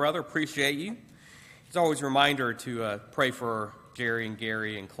lesson, brother. Appreciate you. It's always a reminder to pray for Jerry and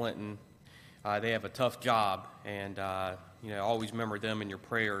Gary and Clinton. They have a tough job, and always remember them in your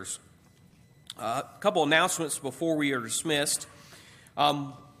prayers. A couple announcements before we are dismissed.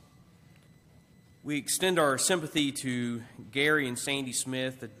 We extend our sympathy to Gary and Sandy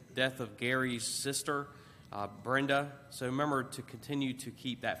Smith, the death of Gary's sister, Brenda. So remember to continue to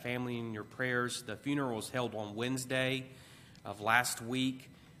keep that family in your prayers. The funeral was held on Wednesday of last week.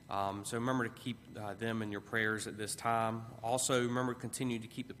 So remember to keep them in your prayers at this time. Also, remember to continue to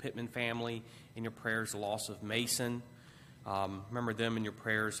keep the Pittman family in your prayers, the loss of Mason. Remember them in your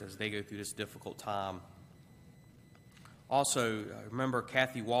prayers as they go through this difficult time. Also, remember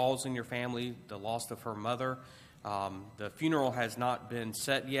Kathy Walls in your family, the loss of her mother. The funeral has not been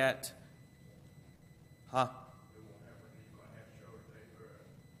set yet. Huh?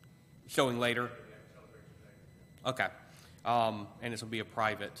 Showing later? Okay. And this will be a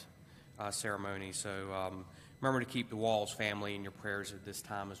private ceremony. So remember to keep the Walls family in your prayers at this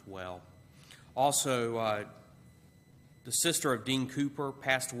time as well. Also, the sister of Dean Cooper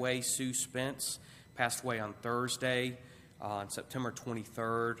passed away, Sue Spence, passed away on Thursday, on September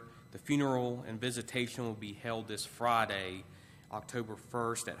 23rd. The funeral and visitation will be held this Friday, October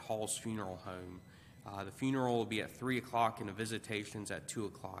 1st, at Hall's Funeral Home. The funeral will be at 3 o'clock and the visitation's at 2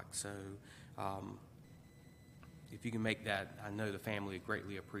 o'clock. So if you can make that, I know the family would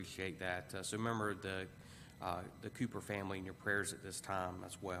greatly appreciate that. So remember the Cooper family in your prayers at this time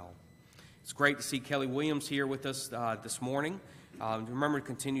as well. It's great to see Kelly Williams here with us this morning. Remember to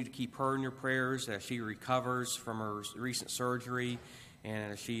continue to keep her in your prayers as she recovers from her recent surgery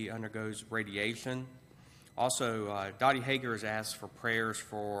and as she undergoes radiation. Also, Dottie Hager has asked for prayers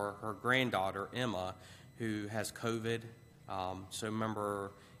for her granddaughter, Emma, who has COVID. So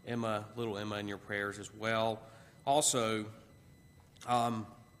remember Emma, little Emma, in your prayers as well. Also,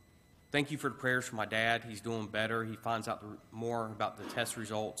 thank you for the prayers for my dad. He's doing better. He finds out more about the test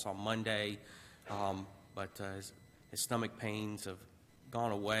results on Monday, but his stomach pains have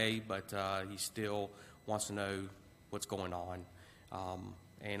gone away, but he still wants to know what's going on.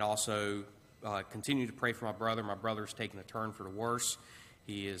 And also, continue to pray for my brother. My brother's taking a turn for the worse.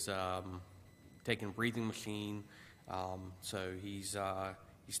 He is taking a breathing machine, so he's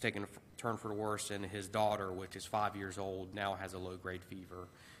taking a turn for the worse. And his daughter, which is 5 years old, now has a low-grade fever.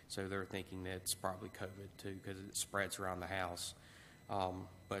 So they're thinking that it's probably COVID, too, because it spreads around the house.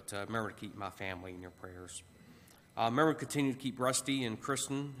 But remember to keep my family in your prayers. Remember to continue to keep Rusty and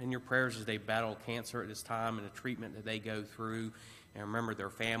Kristen in your prayers as they battle cancer at this time and the treatment that they go through. And remember their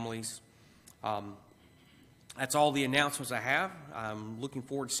families. That's all the announcements I have. I'm looking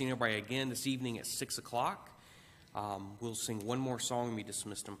forward to seeing everybody again this evening at 6 o'clock. We'll sing one more song and be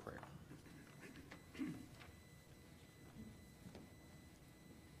dismissed in prayer.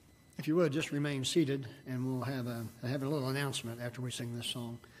 If you would, just remain seated, and we'll have a little announcement after we sing this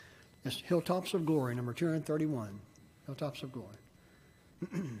song. It's Hilltops of Glory, number 231. Hilltops of Glory.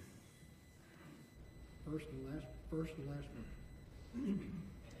 First and last verse.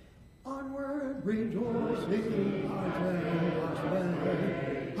 Onward, rejoicing, our train was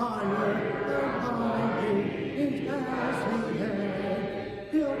led higher than high each passing head.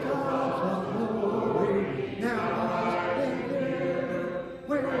 Hilltops of glory, now lost in there,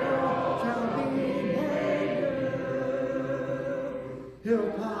 where all shall be made new.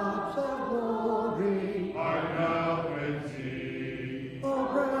 Hilltops of glory, are now in sea. Oh,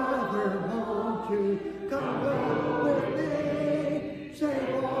 brother, won't you come go with me? Say,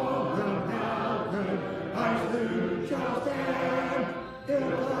 on the mountain, I soon shall stand.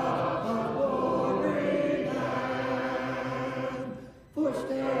 Hilltops of glory land.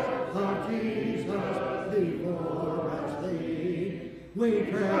 Footsteps of Jesus before us lead. We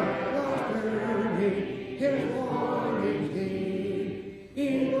tread God's journey, His warnings heed.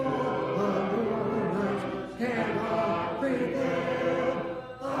 Evil allurements cannot prevail.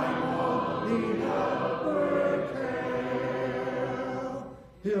 I'm on the upward trail.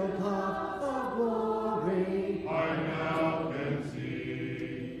 Hilltops of glory, I now can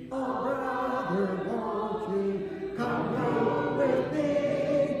see. Oh, brother, won't you come go with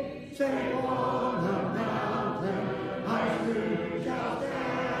me? Say, on the mountain, I soon shall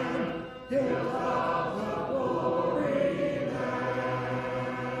stand. Hilltops of glory land.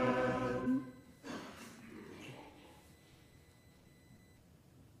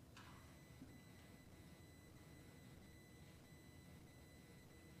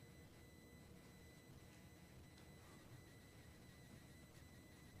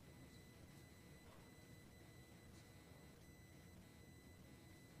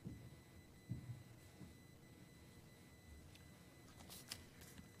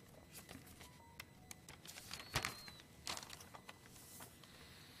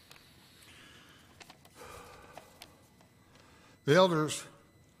 The elders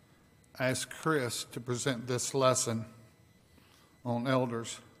asked Chris to present this lesson on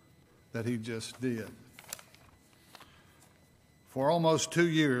elders that he just did. For almost 2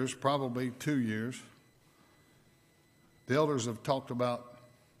 years, probably 2 years, the elders have talked about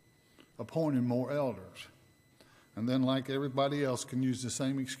appointing more elders. And then, like everybody else can use the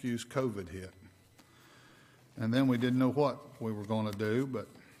same excuse, COVID hit. And then we didn't know what we were going to do, but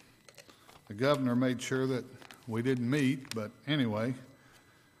the governor made sure that we didn't meet. But anyway,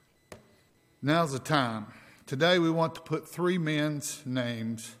 now's the time. Today we want to put 3 men's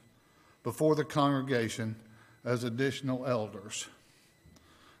names before the congregation as additional elders.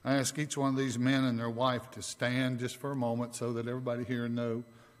 I ask each one of these men and their wife to stand just for a moment so that everybody here know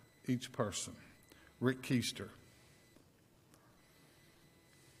each person. Rick Keister.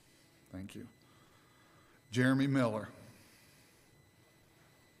 Thank you. Jeremy Miller.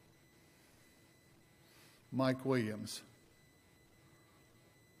 Mike Williams.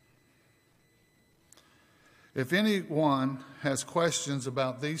 If anyone has questions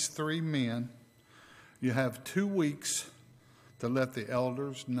about these 3 men, you have 2 weeks to let the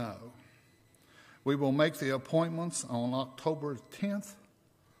elders know. We will make the appointments on October 10th,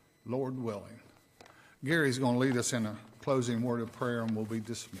 Lord willing. Gary's going to lead us in a closing word of prayer and we'll be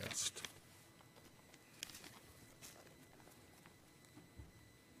dismissed.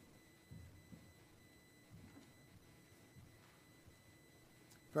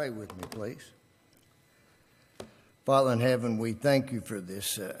 Pray with me, please. Father in heaven, we thank you for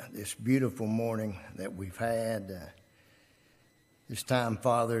this beautiful morning that we've had. This time,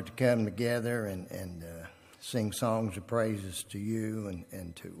 Father, to come together and sing songs of praises to you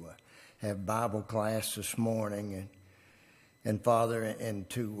and to have Bible class this morning. And Father, and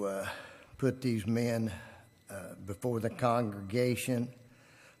to put these men before the congregation,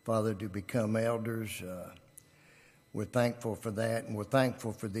 Father, to become elders. We're thankful for that, and we're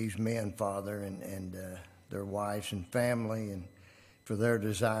thankful for these men, Father, and their wives and family, and for their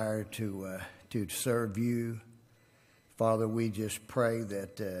desire to serve you. Father, we just pray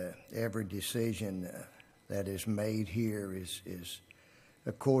that every decision that is made here is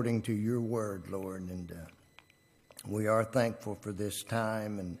according to your word, Lord, and we are thankful for this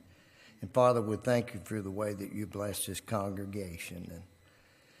time, and Father, we thank you for the way that you blessed this congregation,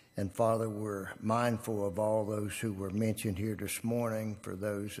 and Father, we're mindful of all those who were mentioned here this morning, for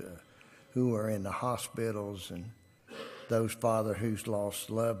those who are in the hospitals, and those, Father, who's lost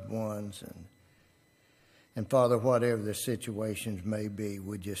loved ones, and Father, whatever the situations may be,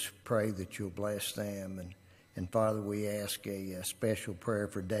 we just pray that you'll bless them, and Father, we ask a special prayer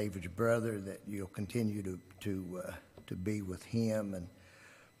for David's brother, that you'll continue to be with him and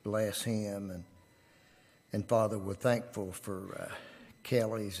bless him, and Father, we're thankful for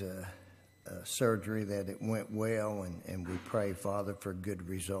Kelly's surgery, that it went well, and we pray, Father, for good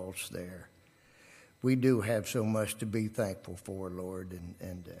results there. We do have so much to be thankful for, Lord,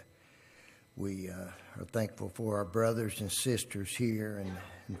 and we are thankful for our brothers and sisters here,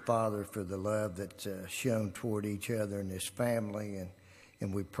 and Father, for the love that's shown toward each other in this family,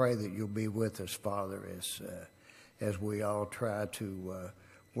 and we pray that you'll be with us, Father, as we all try to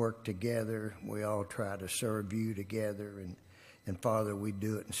work together, we all try to serve you together, and Father, we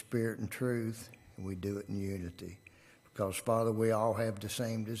do it in spirit and truth, and we do it in unity. Because, Father, we all have the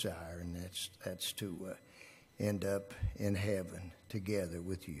same desire, and that's to end up in heaven together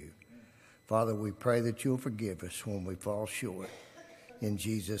with you. Father, we pray that you'll forgive us when we fall short. In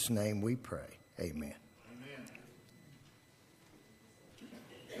Jesus' name we pray. Amen.